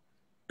 Yeah.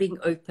 Being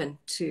open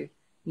to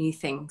new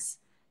things,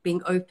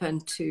 being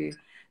open to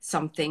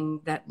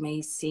something that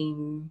may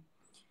seem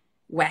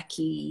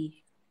wacky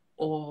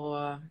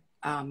or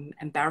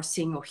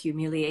embarrassing or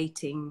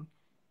humiliating,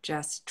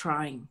 just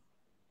trying.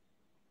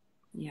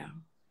 Yeah.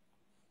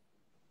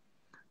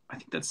 I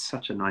think that's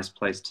such a nice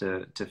place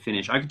to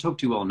finish. I could talk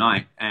to you all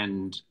night,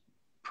 and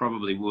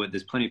probably would.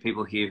 There's plenty of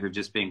people here who've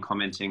just been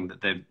commenting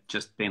that they've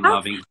just been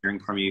loving hearing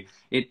from you.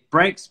 It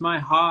breaks my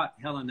heart,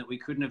 Helen, that we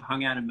couldn't have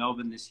hung out in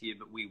Melbourne this year,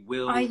 but we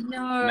will. I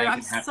know.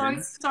 I'm so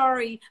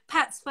sorry.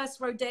 Pat's first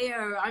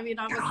rodeo. I mean,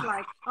 I was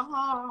like,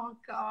 oh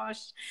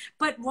gosh.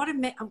 But what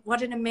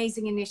an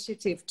amazing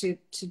initiative to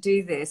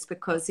do this,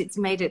 because it's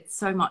made it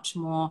so much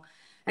more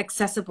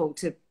accessible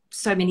to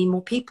so many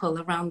more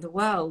people around the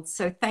world.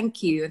 So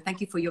thank you, and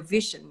thank you for your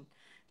vision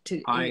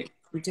in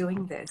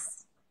doing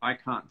this. I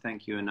can't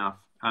thank you enough.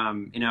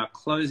 In our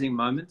closing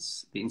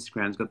moments, the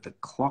Instagram's got the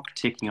clock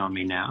ticking on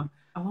me now.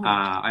 Oh.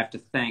 I have to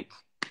thank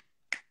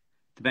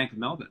the Bank of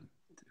Melbourne,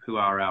 who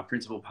are our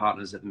principal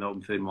partners at the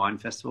Melbourne Food and Wine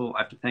Festival.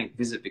 I have to thank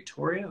Visit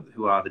Victoria,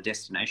 who are the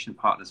destination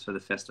partners for the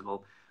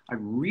festival. I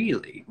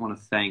really want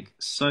to thank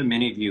so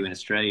many of you in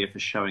Australia for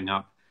showing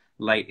up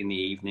late in the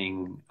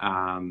evening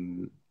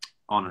on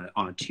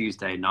a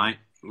Tuesday night,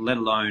 let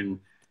alone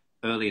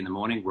early in the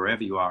morning,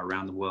 wherever you are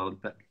around the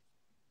world. But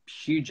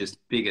hugest,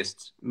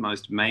 biggest,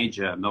 most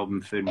major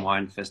Melbourne Food and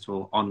Wine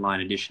Festival online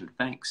edition.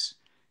 Thanks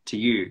to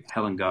you,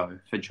 Helen Goh,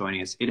 for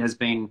joining us. It has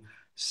been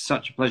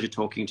such a pleasure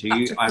talking to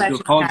you. I have to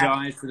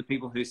apologise to the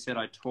people who said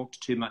I talked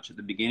too much at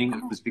the beginning.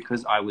 It was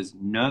because I was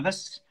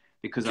nervous,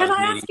 because I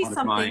was meeting one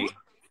of my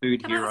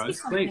food heroes.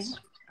 Please,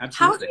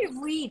 absolutely. How do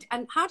you read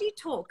and how do you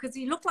talk? Because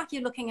you look like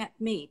you're looking at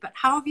me, but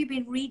how have you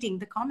been reading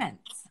the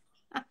comments?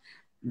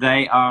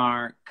 They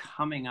are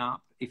coming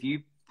up. If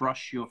you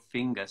brush your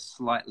finger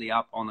slightly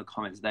up on the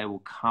comments, they will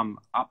come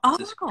up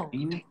the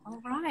screen.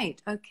 All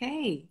right.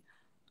 Okay.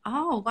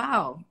 Oh,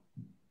 wow.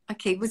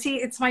 Okay. Well, see,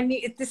 it's my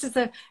new, this is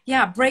a,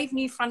 brave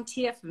new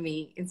frontier for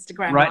me,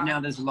 Instagram. Right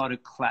now, there's a lot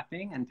of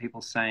clapping and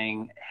people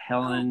saying,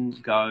 Helen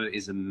Goh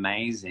is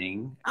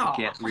amazing.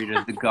 Get rid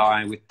of the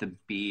guy with the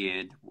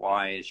beard.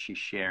 Why is she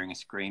sharing a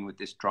screen with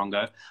this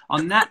drongo?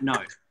 On that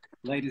note,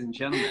 ladies and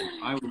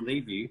gentlemen, I will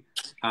leave you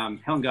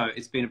Helen Goh,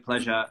 it's been a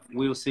pleasure.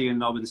 We'll see you in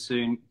Melbourne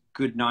soon.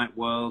 Good night,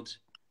 world.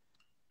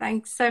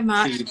 Thanks so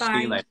much.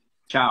 See you later.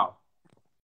 Ciao.